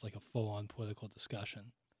interesting than just like a full-on political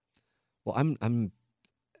discussion. Well,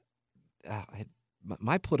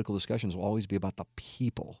 my political discussions will always be about the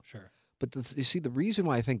people. Sure. But you see, the reason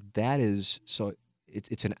why I think that is so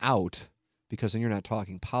it's an out, because then you're not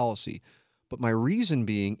talking policy. But my reason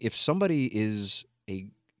being, if somebody is a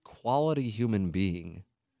quality human being,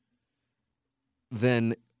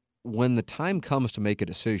 then when the time comes to make a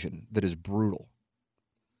decision that is brutal,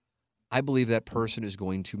 I believe that person is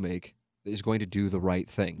going to do the right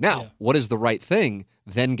thing. Now, What is the right thing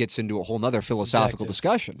then gets into a whole nother philosophical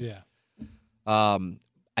discussion. Yeah.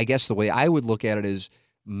 I guess the way I would look at it is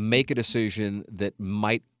make a decision that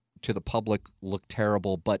might to the public look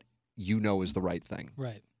terrible, but is the right thing.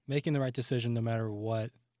 Right. Making the right decision no matter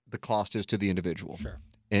what the cost is to the individual. Sure.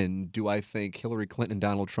 And do I think Hillary Clinton and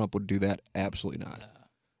Donald Trump would do that? Absolutely not.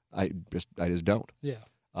 I just don't. Yeah.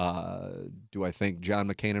 Do I think John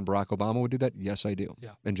McCain and Barack Obama would do that? Yes, I do.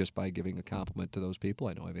 Yeah. And just by giving a compliment to those people,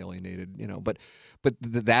 I know I've alienated, but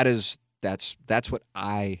that's what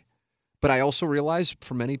I. But I also realize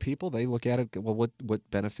for many people, they look at it, well,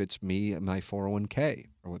 what benefits me and my 401k,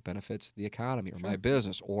 or what benefits the economy, or my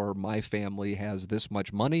business, or my family has this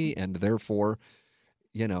much money, and therefore,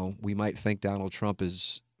 we might think Donald Trump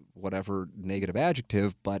is whatever negative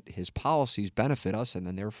adjective, but his policies benefit us, and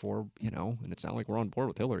then therefore, and it's not like we're on board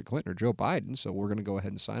with Hillary Clinton or Joe Biden, so we're going to go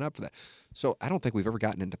ahead and sign up for that. So I don't think we've ever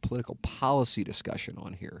gotten into political policy discussion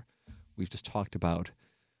on here. We've just talked about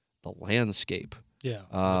the landscape. Yeah,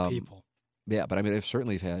 the people. Yeah, but I mean, I've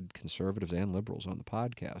certainly had conservatives and liberals on the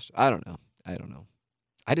podcast. I don't know.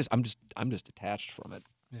 I'm just detached from it.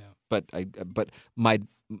 Yeah. But my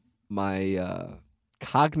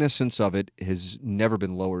cognizance of it has never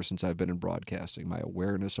been lower since I've been in broadcasting. My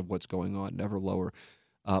awareness of what's going on never lower.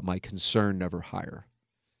 My concern never higher.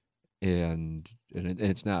 And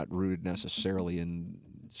it's not rooted necessarily in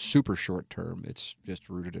super short term. It's just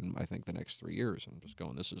rooted in, I think, the next 3 years. I'm just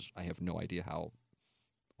going, I have no idea how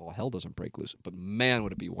all hell doesn't break loose. But man,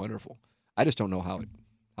 would it be wonderful. I just don't know how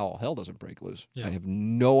all hell doesn't break loose. Yeah. I have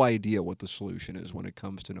no idea what the solution is when it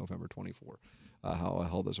comes to November 24. How all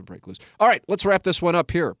hell doesn't break loose. All right, let's wrap this one up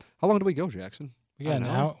here. How long do we go, Jackson? We got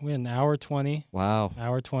an hour 20. Wow.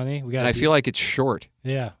 Hour 20. And I feel like it's short.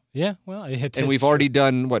 Yeah. Yeah. Well, and we've already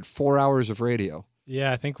done 4 hours of radio.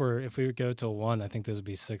 Yeah, I think if we go till 1, I think this would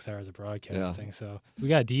be 6 hours of broadcasting. Yeah. So we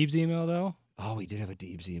got Deeb's email though. Oh, we did have a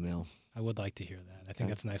Deeb's email. I would like to hear that. I think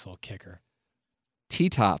that's a nice little kicker.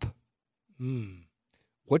 T-Top.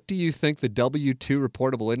 What do you think the W-2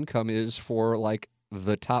 reportable income is for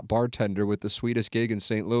the top bartender with the sweetest gig in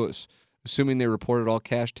St. Louis, assuming they reported all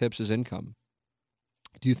cash tips as income?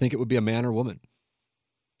 Do you think it would be a man or woman?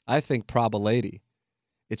 I think prob a lady.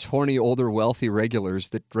 It's horny, older, wealthy regulars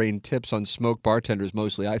that drain tips on smoked bartenders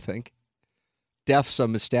mostly, I think.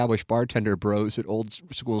 Some established bartender bros at old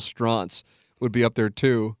school Straunt's would be up there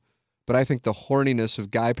too. But I think the horniness of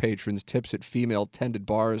guy patrons tips at female-tended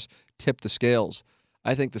bars tip the scales.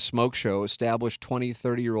 I think the smoke show established 20,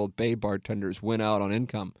 30-year-old bay bartenders win out on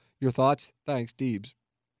income. Your thoughts? Thanks, Deebs.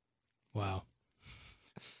 Wow.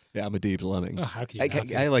 Yeah, I'm a Deebs lemming. Oh, how could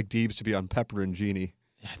you I like Deebs to be on Pepper and Genie.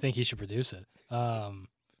 Yeah, I think he should produce it.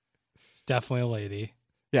 It's definitely a lady.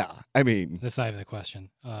 Yeah, I mean... That's not even the question.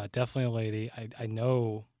 Definitely a lady. I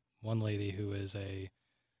know one lady who is a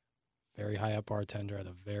very high-up bartender at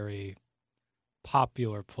a very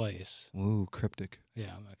popular place. Ooh, cryptic. Yeah,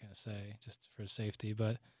 I'm not going to say just for safety,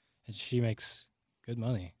 but she makes good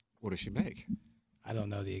money. What does she make? I don't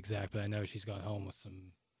know the exact, but I know she's gone home with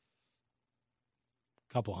some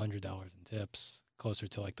 $200 in tips, closer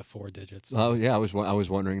to the 4 digits. Oh yeah, I was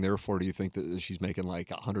wondering. Therefore, do you think that she's making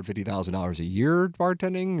 $150,000 a year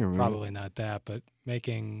bartending? Or probably not that, but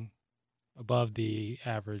making above the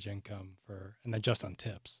average income and then just on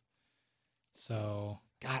tips. So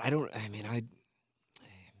God, I'm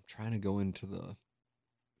trying to go into the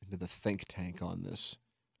think tank on this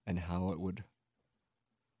and how it would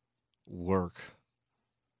work.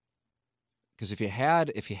 Because if you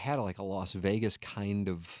had a Las Vegas kind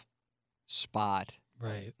of spot,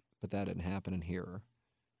 right? But that didn't happen in here.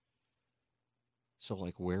 So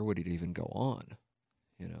where would it even go on?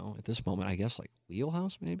 At this moment, I guess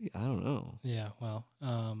Wheelhouse maybe. I don't know. Yeah. Well,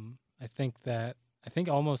 I think a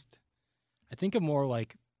more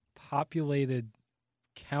populated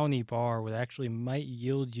county bar would actually might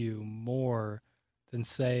yield you more than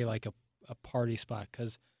say a party spot,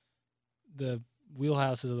 because the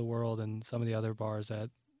Wheelhouses of the world and some of the other bars that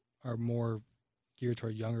are more geared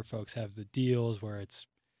toward younger folks have the deals where it's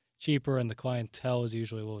cheaper and the clientele is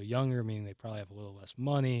usually a little younger, meaning they probably have a little less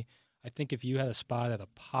money. I think if you had a spot at a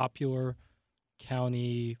popular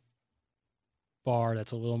county bar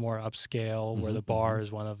that's a little more upscale, where the bar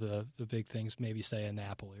is one of the big things, maybe say a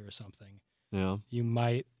Napoli or something. Yeah, you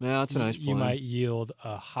might. Yeah, that's a nice point. You might yield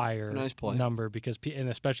a higher number because, and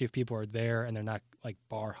especially if people are there and they're not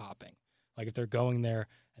bar hopping. If they're going there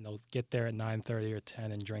and they'll get there at 9:30 or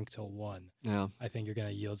 10 and drink till 1. Yeah, I think you're going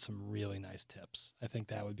to yield some really nice tips. I think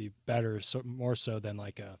that would be better, more so than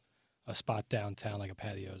a spot downtown like a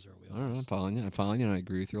Patio's or a Wheelhouse. All right, I'm following you, and I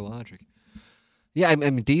agree with your logic. Yeah, I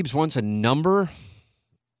mean, Deebs wants a number.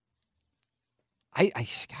 God,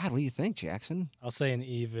 what do you think, Jackson? I'll say an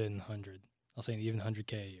even 100. I'll say an even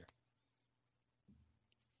 100K a year.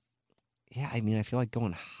 Yeah, I mean, I feel like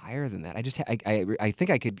going higher than that. I think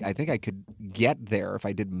I could get there if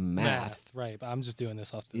I did math. Right? But I'm just doing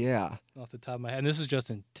this off the top of my head. And this is just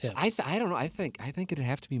in tips. So I don't know. I think it'd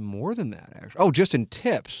have to be more than that. Actually, oh, just in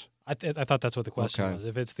tips. I thought that's what the question was.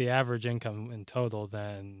 If it's the average income in total,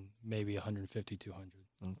 then maybe 150, 200.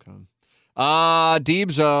 Okay.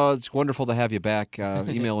 Deebs, it's wonderful to have you back.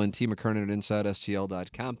 Email in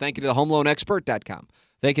tmckernan@insidestl.com. Thank you to the homeloanexpert.com.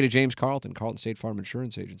 Thank you to James Carlton State Farm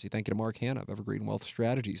Insurance Agency. Thank you to Mark Hanna of Evergreen Wealth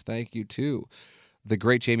Strategies. Thank you to the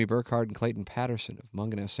great Jamie Burkhardt and Clayton Patterson of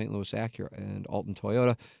Munganess St. Louis Acura and Alton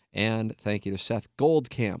Toyota. And thank you to Seth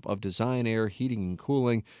Goldcamp of Design Air Heating and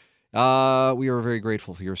Cooling. We are very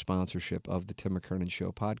grateful for your sponsorship of the Tim McKernan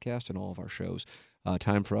Show podcast and all of our shows.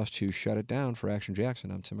 Time for us to shut it down. For Action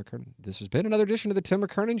Jackson, I'm Tim McKernan. This has been another edition of the Tim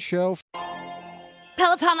McKernan Show.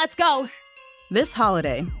 Peloton, let's go! This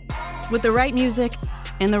holiday, with the right music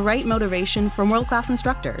and the right motivation from world-class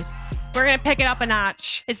instructors, we're going to pick it up a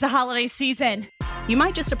notch. It's the holiday season. You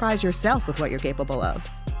might just surprise yourself with what you're capable of.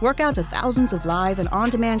 Work out to thousands of live and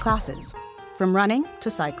on-demand classes, from running to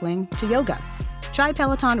cycling to yoga. Try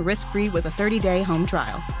Peloton risk-free with a 30-day home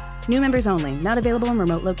trial. New members only, not available in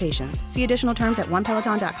remote locations. See additional terms at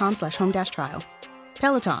onepeloton.com/home-trial.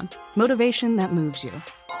 Peloton, motivation that moves you.